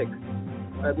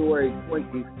 6th. February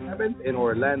 27th in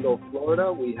Orlando,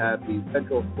 Florida. We have the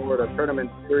Central Florida Tournament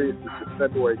Series, which is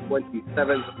February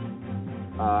 27th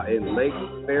in Lake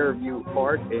Fairview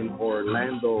Park in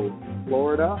Orlando,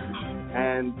 Florida.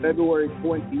 And February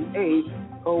 28th,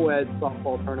 co-ed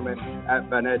softball tournament at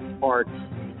Van Ness Park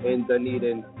in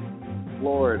Dunedin,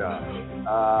 Florida.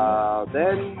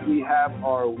 Then we have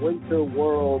our Winter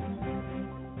World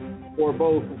for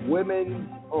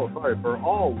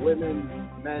all women's,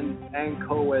 men's, and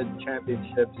co-ed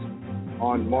championships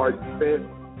on March 5th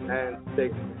and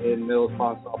 6th in Mills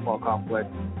Pond Softball Complex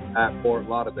at Fort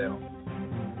Lauderdale.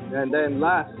 And then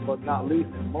last but not least,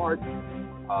 in March,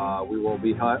 we will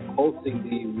be hosting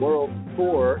the World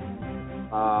Tour,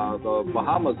 the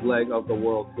Bahamas leg of the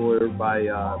World Tour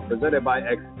presented by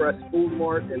Express Food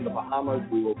Mart in the Bahamas.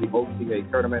 We will be hosting a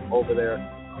tournament over there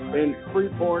in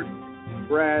Freeport,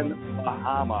 Grand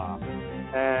Bahama.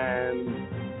 And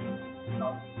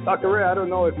Dr. Ray, I don't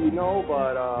know if you know,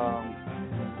 but a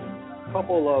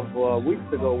couple of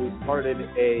weeks ago we started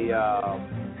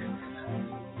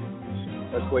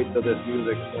let's wait till this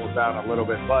music slows down a little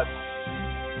bit, but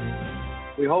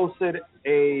we hosted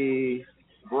a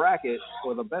bracket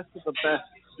for the best of the best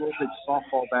slow pitch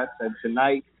softball bats, and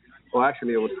tonight, well,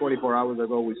 actually, it was 24 hours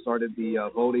ago, we started the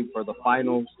voting for the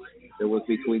finals. It was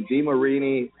between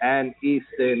DeMarini and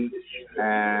Easton,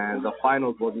 and the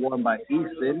finals was won by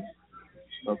Easton.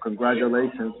 So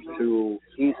congratulations to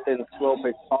Easton slow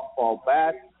pitch softball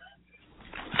bats.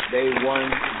 They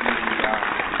won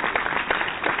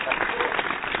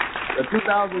the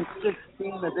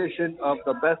 2016 edition of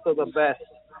the best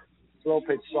slow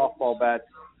pitch softball bats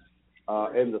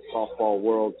in the softball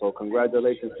world. So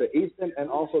congratulations to Easton and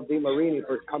also DeMarini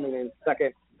for coming in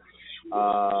second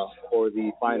for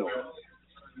the finals.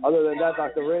 Other than that,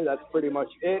 Dr. Ray, that's pretty much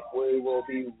it. We will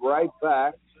be right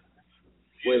back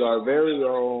with our very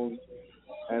own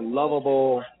and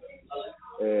lovable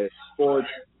sports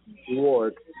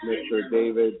Dwork, Mr.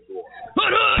 David Dwork.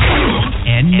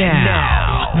 And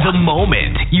now, the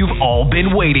moment you've all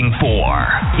been waiting for.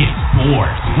 It's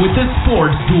sports with the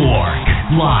Sports Dwork.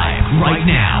 Live right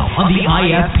now on the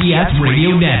ISPS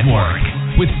Radio Network.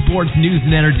 With sports news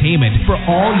and entertainment for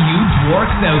all you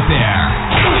Dworks out there.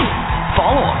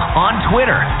 Follow him on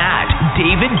Twitter at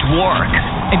David Dwork.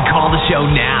 And call the show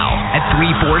now at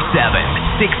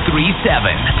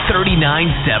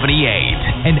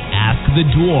 347-637-3978. And ask the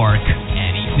Dwork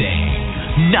anything.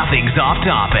 Nothing's off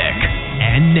topic.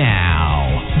 And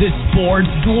now, the Sports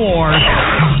Dwork,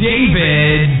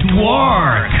 David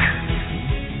Dwork.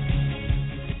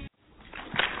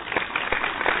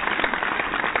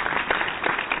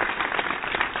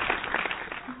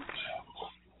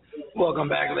 Welcome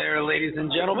back there, ladies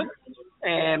and gentlemen,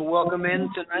 and welcome in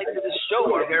tonight to the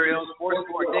show, our very own Sports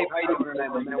Dwork. Dave, how you doing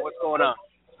tonight, man? What's going on?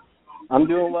 I'm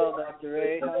doing well, Dr.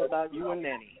 Ray. How about you and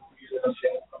Manny?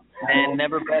 And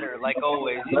never better, like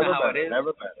always. You know how it is.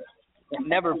 Never better.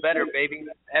 Never better, baby.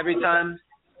 Every time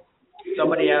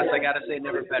somebody asks, I got to say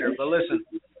never better. But listen,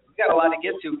 we got a lot to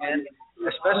get to, man,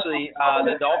 especially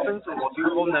the Dolphins. There's a few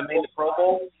of them that made the Pro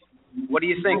Bowl. What do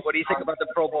you think? What do you think about the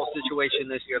Pro Bowl situation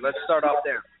this year? Let's start off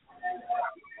there.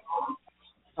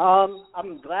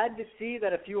 I'm glad to see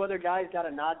that a few other guys got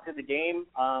a nod to the game.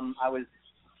 I was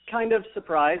kind of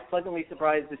pleasantly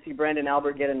surprised to see Brandon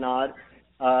Albert get a nod.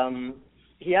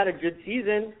 He had a good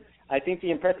season. I think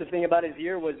the impressive thing about his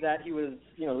year was that he was,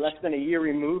 less than a year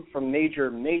removed from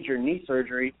major knee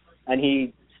surgery, and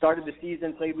he started the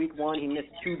season, played week 1. He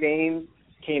missed 2 games,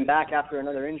 came back after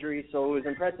another injury, so it was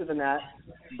impressive in that.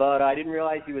 But I didn't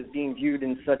realize he was being viewed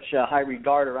in such high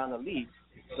regard around the league,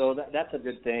 so that's a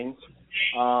good thing.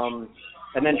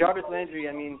 And then Jarvis Landry,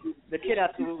 the kid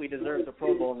absolutely deserves a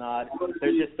Pro Bowl nod.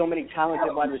 There's just so many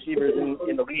talented wide receivers in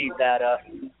the league that,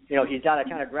 he's got to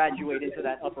kind of graduate into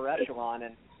that upper echelon.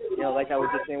 And, like I was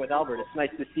just saying with Albert, it's nice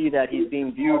to see that he's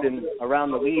being viewed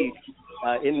around the league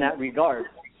in that regard.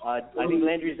 I think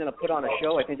Landry's going to put on a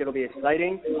show. I think it'll be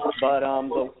exciting. But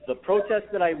the protest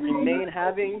that I remain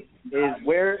having is,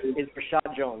 where is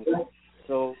Rashad Jones?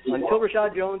 So until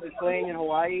Rashad Jones is playing in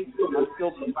Hawaii, I'm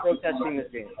still protesting this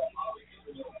game.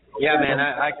 Yeah, man,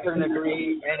 I couldn't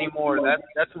agree anymore.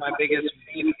 That's my biggest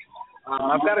beef.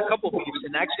 I've got a couple beefs,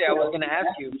 and actually I was going to ask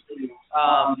you,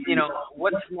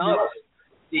 what snubs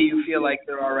do you feel like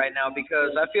there are right now?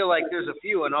 Because I feel like there's a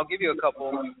few, and I'll give you a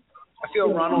couple. I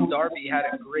feel Ronald Darby had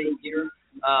a great year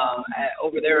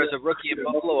over there as a rookie in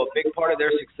Buffalo, a big part of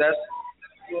their success.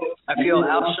 I feel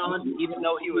Alshon, even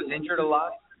though he was injured a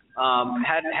lot,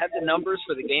 had the numbers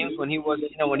for the games when he was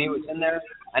in there.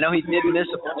 I know he did miss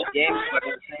a bunch of games, but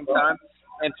at the same time.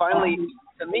 And finally,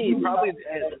 to me,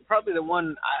 probably the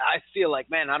one I feel like,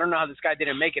 man, I don't know how this guy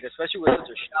didn't make it, especially with such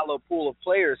a shallow pool of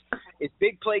players. It's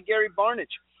big play Gary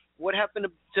Barnidge. What happened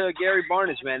to Gary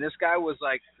Barnidge, man? This guy was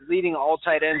like leading all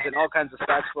tight ends and all kinds of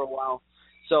stats for a while.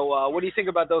 So what do you think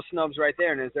about those snubs right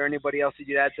there? And is there anybody else that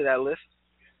you'd add to that list?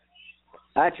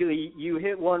 Actually, you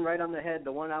hit one right on the head.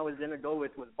 The one I was going to go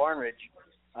with was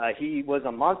Barnidge. He was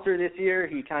a monster this year.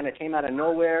 He kind of came out of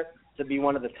nowhere to be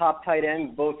one of the top tight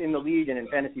ends, both in the league and in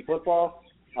fantasy football.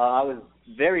 I was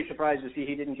very surprised to see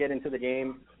he didn't get into the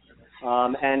game.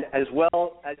 And as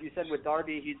well, as you said with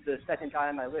Darby, he's the second guy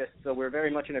on my list, so we're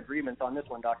very much in agreement on this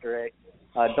one, Dr. A.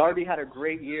 Darby had a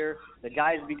great year. The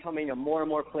guy is becoming a more and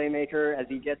more playmaker as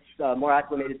he gets more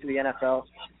acclimated to the NFL.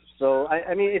 So,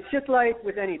 I mean, it's just like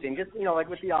with anything, just, like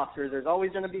with the Oscars, there's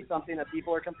always going to be something that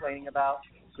people are complaining about.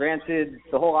 Granted,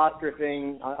 the whole Oscar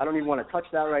thing, I don't even want to touch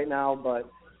that right now, but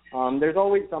there's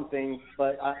always something.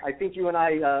 But I think you and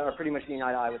I are pretty much seeing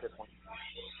eye to eye with this one.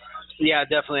 Yeah,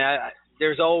 definitely.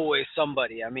 There's always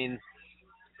somebody. I mean,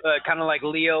 kind of like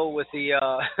Leo with the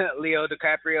Leo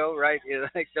DiCaprio, right?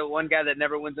 Like the one guy that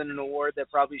never wins an award that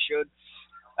probably should.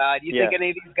 Do you think any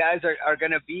of these guys are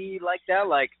going to be like that?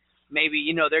 Like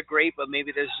maybe, they're great, but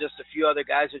maybe there's just a few other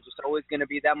guys who are just always going to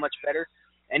be that much better.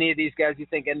 Any of these guys you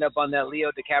think end up on that Leo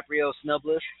DiCaprio snub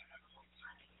list?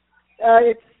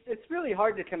 It's really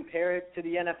hard to compare it to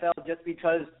the NFL just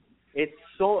because it's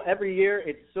so every year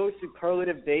it's so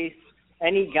superlative based.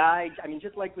 Any guy, I mean,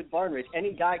 just like with Barnidge,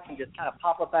 any guy can just kind of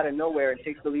pop up out of nowhere and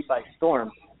take the lead by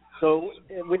storm. So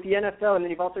with the NFL, and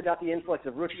then you've also got the influx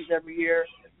of rookies every year.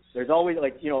 There's always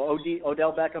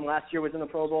Odell Beckham last year was in the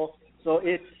Pro Bowl. So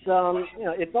it's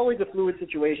it's always a fluid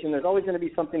situation. There's always going to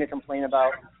be something to complain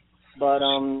about. But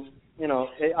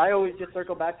I always just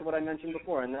circle back to what I mentioned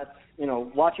before, and that's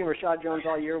watching Rashad Jones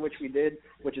all year, which we did,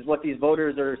 which is what these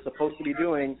voters are supposed to be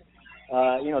doing.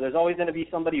 There's always going to be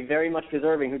somebody very much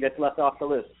deserving who gets left off the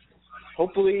list.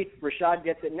 Hopefully, Rashad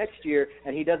gets it next year,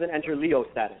 and he doesn't enter Leo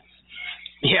status.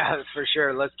 Yeah, for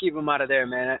sure. Let's keep him out of there,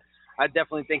 man. I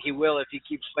definitely think he will if he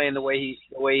keeps playing the way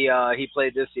he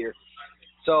played this year.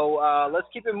 So let's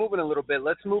keep it moving a little bit.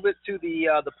 Let's move it to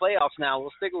the playoffs now.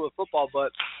 We'll stick it with football,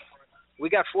 but we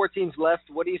got 4 teams left.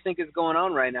 What do you think is going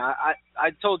on right now?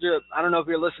 I told you, I don't know if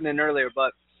you're listening earlier,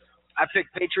 but I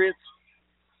picked Patriots.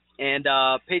 And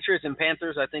Patriots and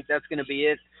Panthers, I think that's going to be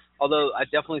it. Although I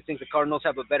definitely think the Cardinals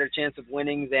have a better chance of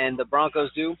winning than the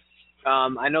Broncos do.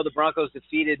 I know the Broncos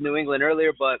defeated New England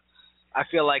earlier, but I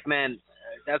feel like, man,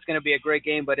 that's going to be a great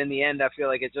game. But in the end, I feel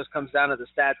like it just comes down to the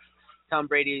stats. Tom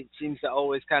Brady seems to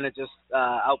always kind of just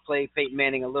outplay Peyton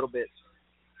Manning a little bit.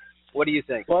 What do you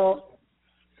think? Well,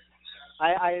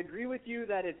 I agree with you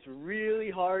that it's really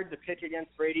hard to pick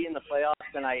against Brady in the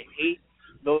playoffs, and I hate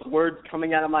those words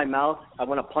coming out of my mouth. I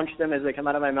want to punch them as they come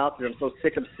out of my mouth because I'm so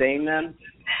sick of saying them.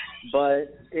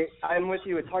 But I'm with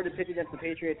you. It's hard to pick against the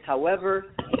Patriots. However,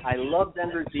 I love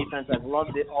Denver's defense. I've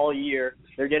loved it all year.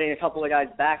 They're getting a couple of guys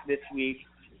back this week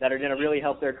that are going to really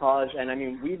help their cause. And, I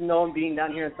mean, we've known being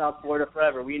down here in South Florida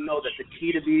forever. We know that the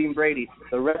key to beating Brady,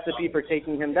 the recipe for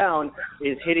taking him down,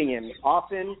 is hitting him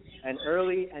often and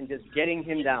early and just getting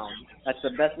him down. That's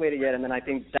the best way to get him, and I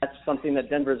think that's something that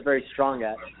Denver is very strong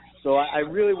at. So I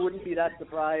really wouldn't be that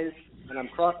surprised, and I'm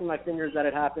crossing my fingers that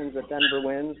it happens, that Denver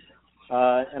wins.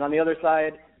 And on the other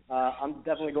side, I'm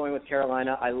definitely going with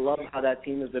Carolina. I love how that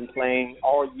team has been playing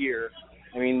all year.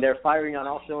 I mean, they're firing on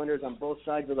all cylinders on both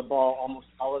sides of the ball almost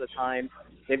all of the time.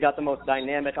 They've got the most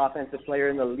dynamic offensive player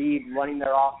in the league running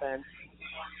their offense.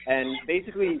 And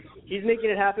basically, he's making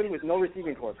it happen with no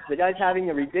receiving corps. The guy's having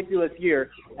a ridiculous year,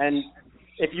 and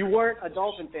if you weren't a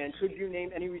Dolphin fan, could you name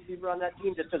any receiver on that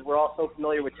team just because we're all so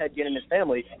familiar with Ted Ginn and his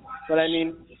family? But, I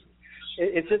mean,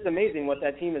 it's just amazing what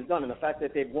that team has done and the fact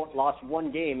that they've lost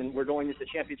one game and we're going into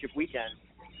championship weekend.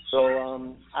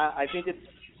 So I think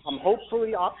I'm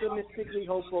hopefully optimistically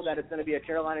hopeful that it's going to be a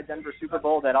Carolina-Denver Super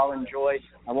Bowl that I'll enjoy.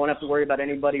 I won't have to worry about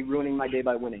anybody ruining my day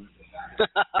by winning.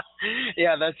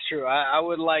 Yeah, that's true. I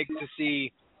would like to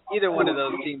see either one of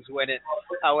those teams win it.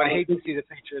 I would hate to see the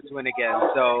Patriots win again.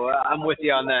 So I'm with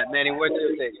you on that. Manny, what's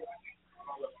your take?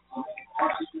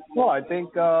 Well, I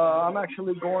think I'm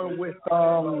actually going with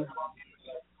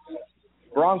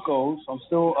Broncos. I'm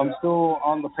still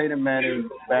on the Peyton Manning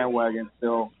bandwagon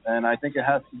still, and I think it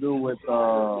has to do with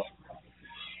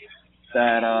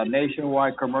that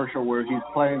nationwide commercial where he's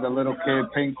playing the little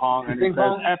kid ping pong, and he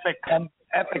says,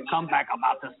 "Epic comeback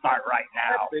about to start right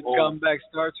now." Epic comeback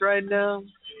starts right now.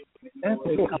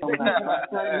 Epic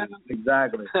comeback.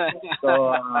 Exactly.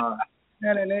 So,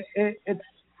 and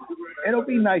it'll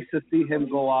be nice to see him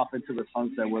go off into the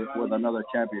sunset with another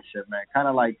championship, man. Kind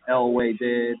of like Elway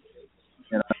did.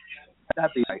 You know,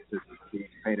 that'd be nice to see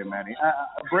Peyton Manning.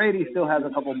 Brady still has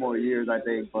a couple more years, I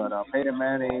think, but Peyton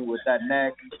Manning with that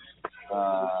neck,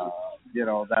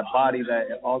 that body,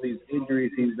 that all these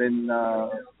injuries he's been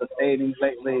sustaining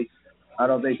lately, I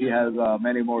don't think he has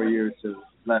many more years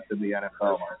left in the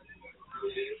NFL.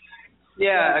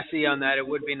 Yeah, I see on that. It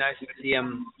would be nice to see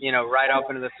him, ride off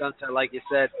into the sunset, like you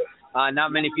said.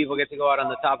 Not many people get to go out on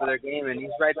the top of their game, and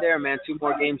he's right there, man. 2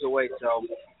 more games away, so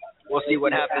we'll see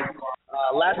what happens.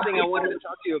 Last thing I wanted to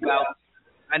talk to you about,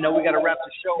 I know we got to wrap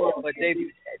the show up, but Dave,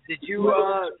 did you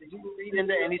read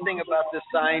into anything about the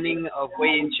signing of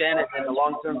Wei Chen and the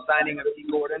long-term signing of D.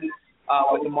 Gordon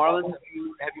with the Marlins?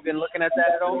 Have you been looking at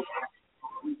that at all?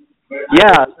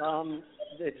 Yeah,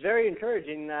 it's very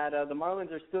encouraging that the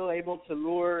Marlins are still able to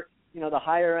lure, the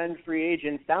higher-end free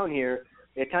agents down here.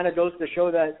 It kind of goes to show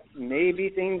that maybe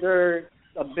things are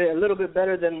a little bit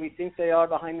better than we think they are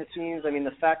behind the scenes. I mean,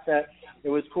 the fact that it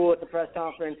was cool at the press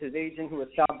conference, his agent, who was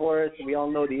Scott Boras, we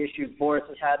all know the issues Boras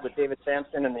has had with David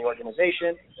Sampson and the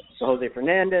organization, the Jose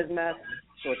Fernandez mess.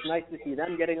 So it's nice to see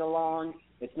them getting along.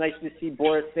 It's nice to see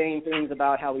Boras saying things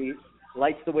about how he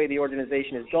likes the way the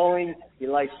organization is going. He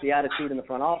likes the attitude in the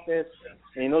front office.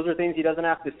 I mean, those are things he doesn't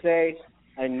have to say.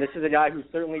 And this is a guy who's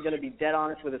certainly going to be dead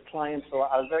honest with his clients, so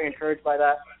I was very encouraged by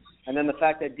that. And then the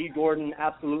fact that D. Gordon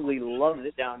absolutely loves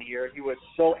it down here. He was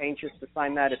so anxious to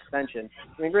sign that extension.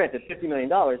 I mean, granted, $50 million,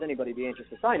 anybody would be anxious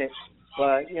to sign it.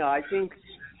 But, I think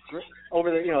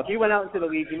if he went out into the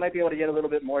league, he might be able to get a little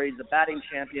bit more. He's a batting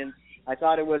champion. I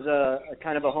thought it was a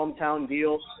kind of a hometown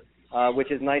deal,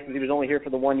 which is nice because he was only here for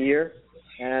the 1 year.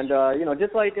 And,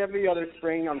 just like every other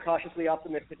spring, I'm cautiously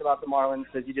optimistic about the Marlins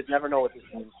because you just never know what this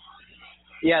means.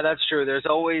 Yeah, that's true. There's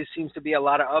always seems to be a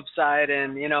lot of upside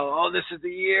and, this is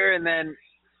the year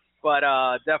but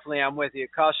definitely I'm with you.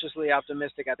 Cautiously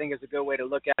optimistic, I think is a good way to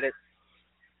look at it.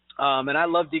 And I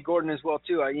love D. Gordon as well,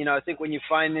 too. I think when you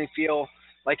finally feel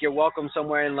like you're welcome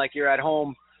somewhere and like you're at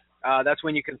home, that's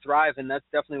when you can thrive, and that's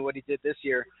definitely what he did this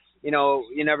year.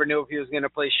 You never knew if he was going to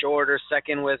play short or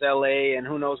second with L.A. and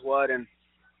who knows what.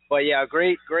 But, yeah,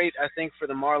 great, I think, for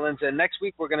the Marlins. And next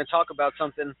week we're going to talk about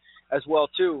something as well,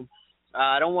 too.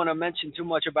 I don't want to mention too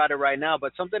much about it right now,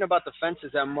 but something about the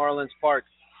fences at Marlins Park.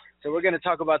 So we're going to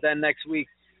talk about that next week.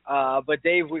 But,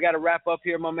 Dave, we got to wrap up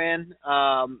here, my man.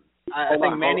 I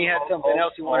think Manny had something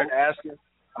else he wanted to ask you.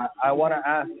 I want to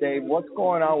ask Dave, what's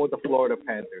going on with the Florida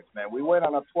Panthers, man? We went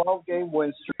on a 12-game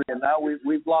win streak, and now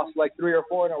we've lost like 3 or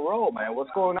 4 in a row, man.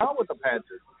 What's going on with the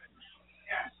Panthers?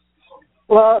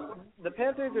 Well, the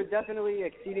Panthers are definitely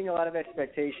exceeding a lot of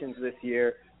expectations this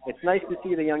year. It's nice to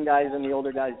see the young guys and the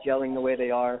older guys gelling the way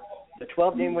they are. The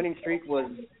 12-game winning streak was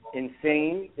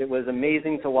insane. It was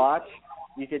amazing to watch.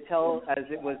 You could tell as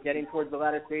it was getting towards the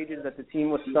latter stages that the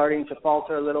team was starting to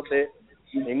falter a little bit.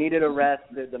 They needed a rest.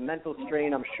 The mental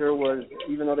strain, I'm sure, was,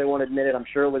 even though they won't admit it, I'm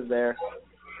sure it was there.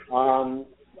 I'm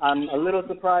a little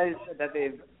surprised that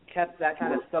they've kept that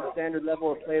kind of substandard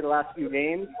level of play the last few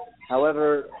games.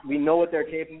 However, we know what they're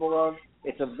capable of.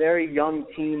 It's a very young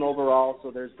team overall,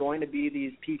 so there's going to be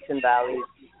these peaks and valleys.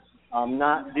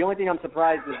 The only thing I'm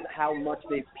surprised is how much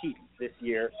they've peaked this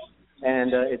year.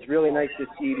 And it's really nice to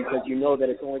see because you know that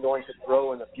it's only going to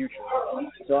grow in the future.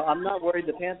 So I'm not worried.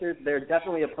 The Panthers, they're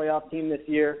definitely a playoff team this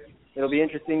year. It'll be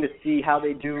interesting to see how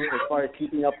they do as far as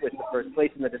keeping up with the first place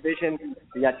in the division.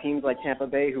 You got teams like Tampa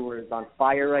Bay who is on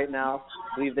fire right now.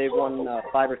 I believe they've won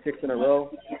 5 or 6 in a row.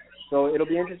 So it'll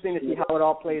be interesting to see how it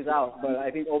all plays out. But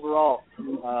I think overall,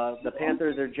 the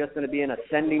Panthers are just going to be an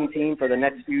ascending team for the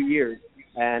next few years.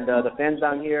 And the fans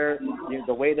down here,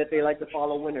 the way that they like to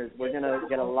follow winners, we're going to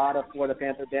get a lot of Florida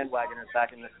Panther bandwagoners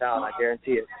back in this town. I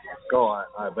guarantee it. Go on,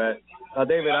 I bet.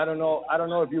 David, I don't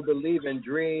know if you believe in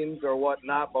dreams or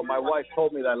whatnot, but my wife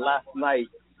told me that last night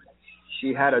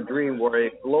she had a dream where a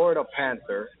Florida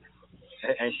Panther,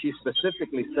 and she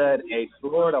specifically said a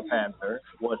Florida Panther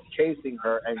was chasing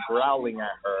her and growling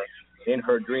at her in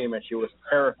her dream, and she was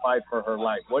terrified for her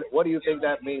life. What do you think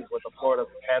that means with the Florida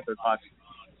Panther talking?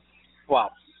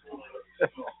 Wow.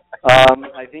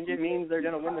 I think it means they're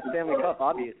going to win the Stanley Cup,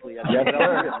 obviously. Yes,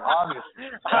 sir.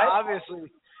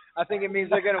 Obviously. I think it means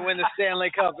they're going to win the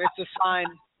Stanley Cup. It's a sign.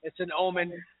 It's an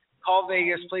omen. Call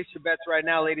Vegas. Place your bets right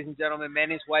now, ladies and gentlemen.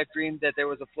 Manny's wife dreamed that there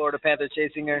was a Florida Panther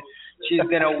chasing her. She's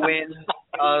going to win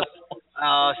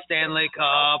a Stanley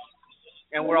Cup,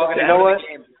 and we're all going to have a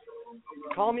game.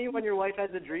 Call me when your wife has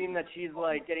a dream that she's,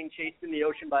 like, getting chased in the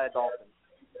ocean by a dolphin.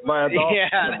 By a dolphin.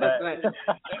 Yeah, that's right.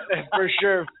 For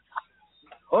sure.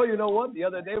 Oh, you know what? The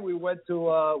other day we went to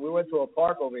a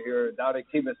park over here down in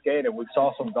Key Biscayne, and we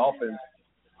saw some dolphins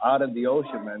out in the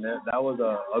ocean, man. That was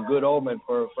a good omen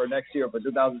for next year, for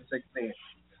 2016.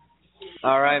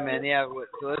 All right, man. Yeah,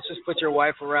 so let's just put your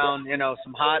wife around,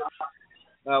 some hot.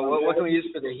 So let's just put your wife around, some hot. What can we use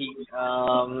for the heat?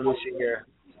 Let me see here.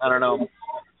 I don't know.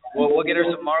 We'll get her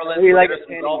some Marlins. We'll get her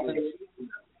some Dolphins.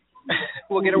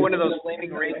 We'll get her one of those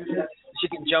flaming ravens. She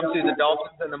can jump through the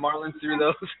Dolphins and the Marlins through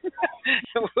those.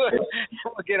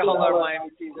 We'll get all our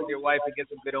Miami teams with your wife and get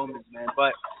some good omens, man.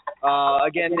 But,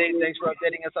 again, Dave, thanks for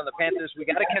updating us on the Panthers. We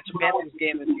got to catch a Panthers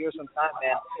game this year sometime,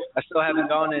 man. I still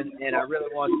haven't gone, and I really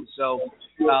want to. So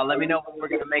let me know when we're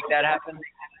going to make that happen.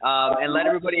 And let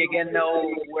everybody, again, know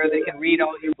where they can read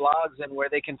all your blogs and where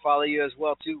they can follow you as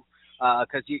well, too,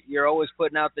 because you're always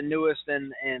putting out the newest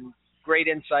and great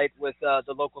insight with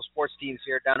the local sports teams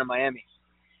here down in Miami.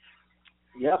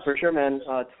 Yeah, for sure, man.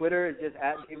 Twitter is just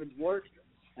 @DavidDwork.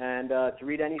 And to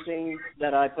read anything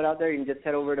that I put out there, you can just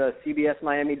head over to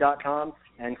cbsmiami.com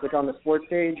and click on the sports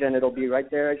page, and it'll be right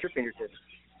there at your fingertips.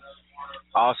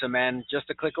 Awesome, man. Just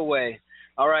a click away.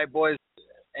 All right, boys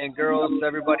and girls,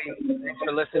 everybody, thanks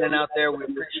for listening out there. We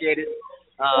appreciate it.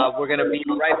 We're going to be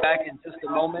right back in just a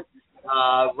moment,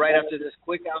 right after this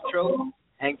quick outro.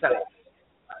 Hang tight.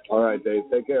 All right, Dave.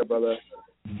 Take care, brother.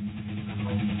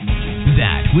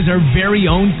 That was our very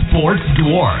own Sports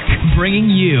Dwork,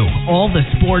 bringing you all the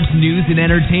sports news and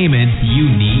entertainment you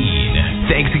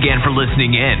need. Thanks again for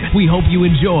listening in. We hope you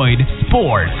enjoyed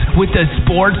Sports with the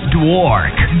Sports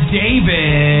Dwork,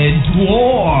 David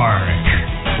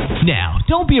Dwork. Now,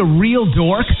 don't be a real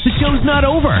dork. The show's not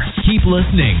over. Keep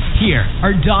listening. Here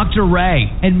are Dr.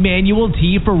 Ray and Manuel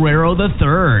T. Ferrero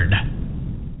III.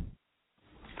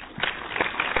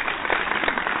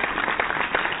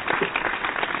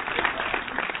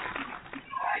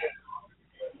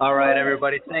 All right,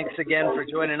 everybody. Thanks again for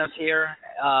joining us here.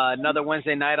 Another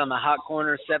Wednesday night on the Hot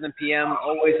Corner, 7 p.m.,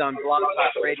 always on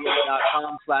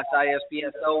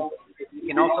blogtalkradio.com/ISPSO. You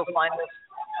can also find us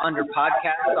under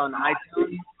podcasts on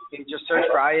iTunes. You can just search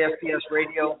for ISPS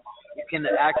Radio. You can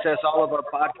access all of our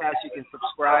podcasts. You can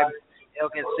subscribe. It'll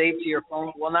get saved to your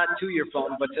phone. Well, not to your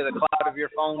phone, but to the cloud of your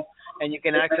phone. And you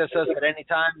can access us at any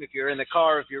time. If you're in the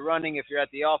car, if you're running, if you're at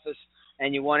the office,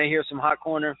 and you want to hear some Hot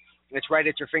Corner, it's right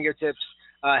at your fingertips.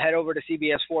 Head over to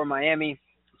CBS4 Miami.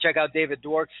 Check out David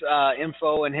Dwork's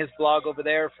info and his blog over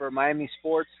there for Miami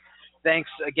sports. Thanks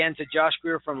again to Josh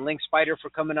GREER from LYNKSPYDER for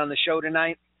coming on the show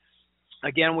tonight.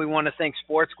 Again, we want to thank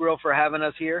Sports Grill for having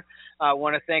us here. I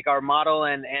want to thank our model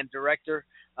and director,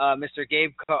 Mr.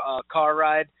 Gabe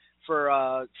Carride,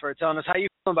 for telling us. How you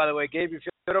feeling, by the way, Gabe? You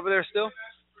feel good over there still?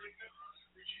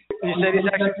 You said he's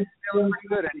actually feeling pretty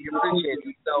good, and he appreciates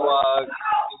it. So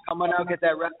come on out, get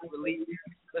that rest and relief.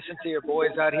 Listen to your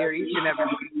boys out here each and every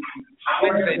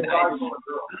Wednesday night.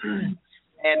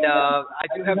 And I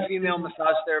do have female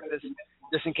massage therapists,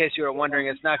 just in case you were wondering.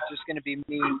 It's not just going to be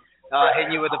me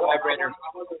hitting you with a vibrator.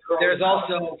 There's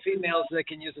also females that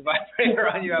can use a vibrator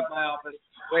on you at my office.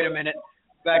 Wait a minute.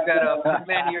 Back that up.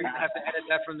 Manny, you're going to have to edit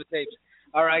that from the tapes.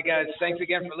 All right, guys. Thanks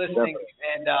again for listening.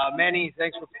 And, Manny,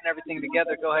 thanks for putting everything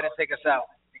together. Go ahead and take us out.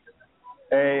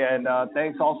 Hey, and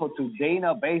thanks also to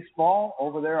Dana Baseball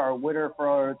over there, our winner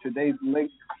for today's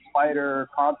LYNKSPYDER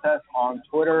contest on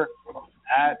Twitter,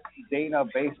 @Dana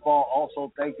Baseball.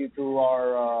 Also, thank you to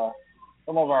our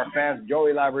some of our fans,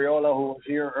 Joey Labriola, who was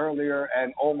here earlier,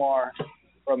 and Omar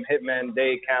from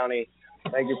Hitman-Dade County.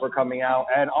 Thank you for coming out.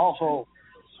 And also,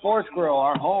 Sports Grill,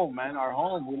 our home, man, our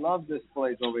home. We love this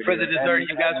place over here. For the dessert,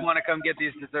 you guys want to come get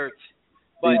these desserts.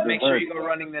 But make sure you go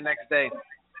running the next day.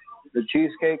 The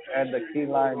cheesecake and the key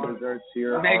lime desserts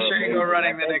here. Make sure you go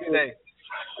running the next day.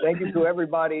 Thank you to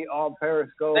everybody on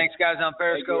Periscope. Thanks, guys, on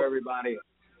Periscope. Thank you, everybody.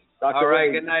 All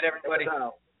right, good night, everybody.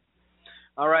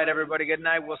 All right, everybody, good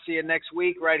night. We'll see you next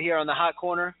week right here on the Hot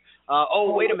Corner.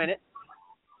 Wait a minute.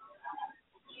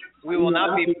 We will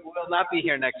not be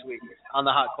here next week on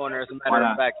the Hot Corner, as a matter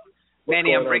of fact.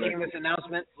 Manny, I'm breaking this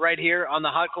announcement right here on the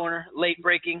Hot Corner, late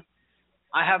breaking.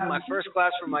 I have my first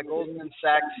class for my Goldman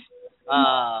Sachs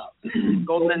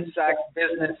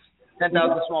Business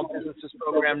 10,000 Small Businesses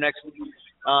program next week.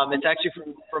 It's actually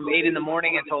from 8 in the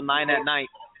morning until 9 at night.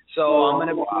 So I'm going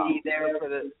to be there for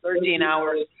the 13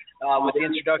 hours with the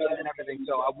introduction and everything.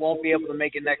 So I won't be able to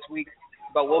make it next week,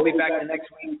 but we'll be back the next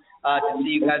week to see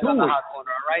you guys on the Hot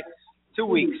Corner, all right? 2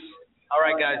 weeks. All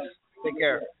right, guys. Take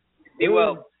care. Be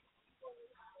well.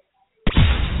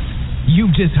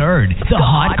 You've just heard the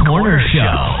Hot Corner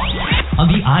Show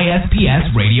on the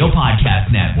ISPS Radio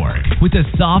Podcast Network with the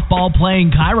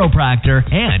softball-playing chiropractor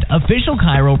and official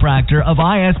chiropractor of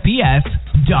ISPS,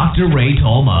 Dr. Ray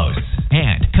Tolmos,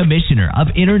 and Commissioner of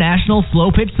International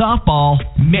Slow Pitch Softball,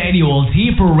 Manuel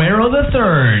T. Ferrero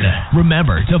III.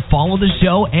 Remember to follow the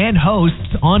show and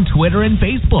hosts on Twitter and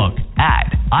Facebook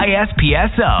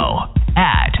 @ISPSO,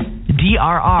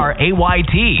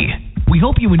 We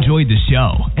hope you enjoyed the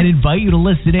show and invite you to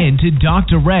listen in to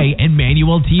Dr. Ray and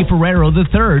Manuel T. Ferrero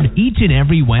III each and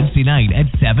every Wednesday night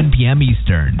at 7 p.m.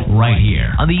 Eastern, right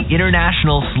here on the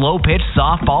International Slow Pitch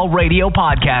Softball Radio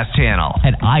Podcast channel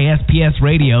at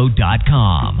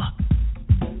ISPSradio.com.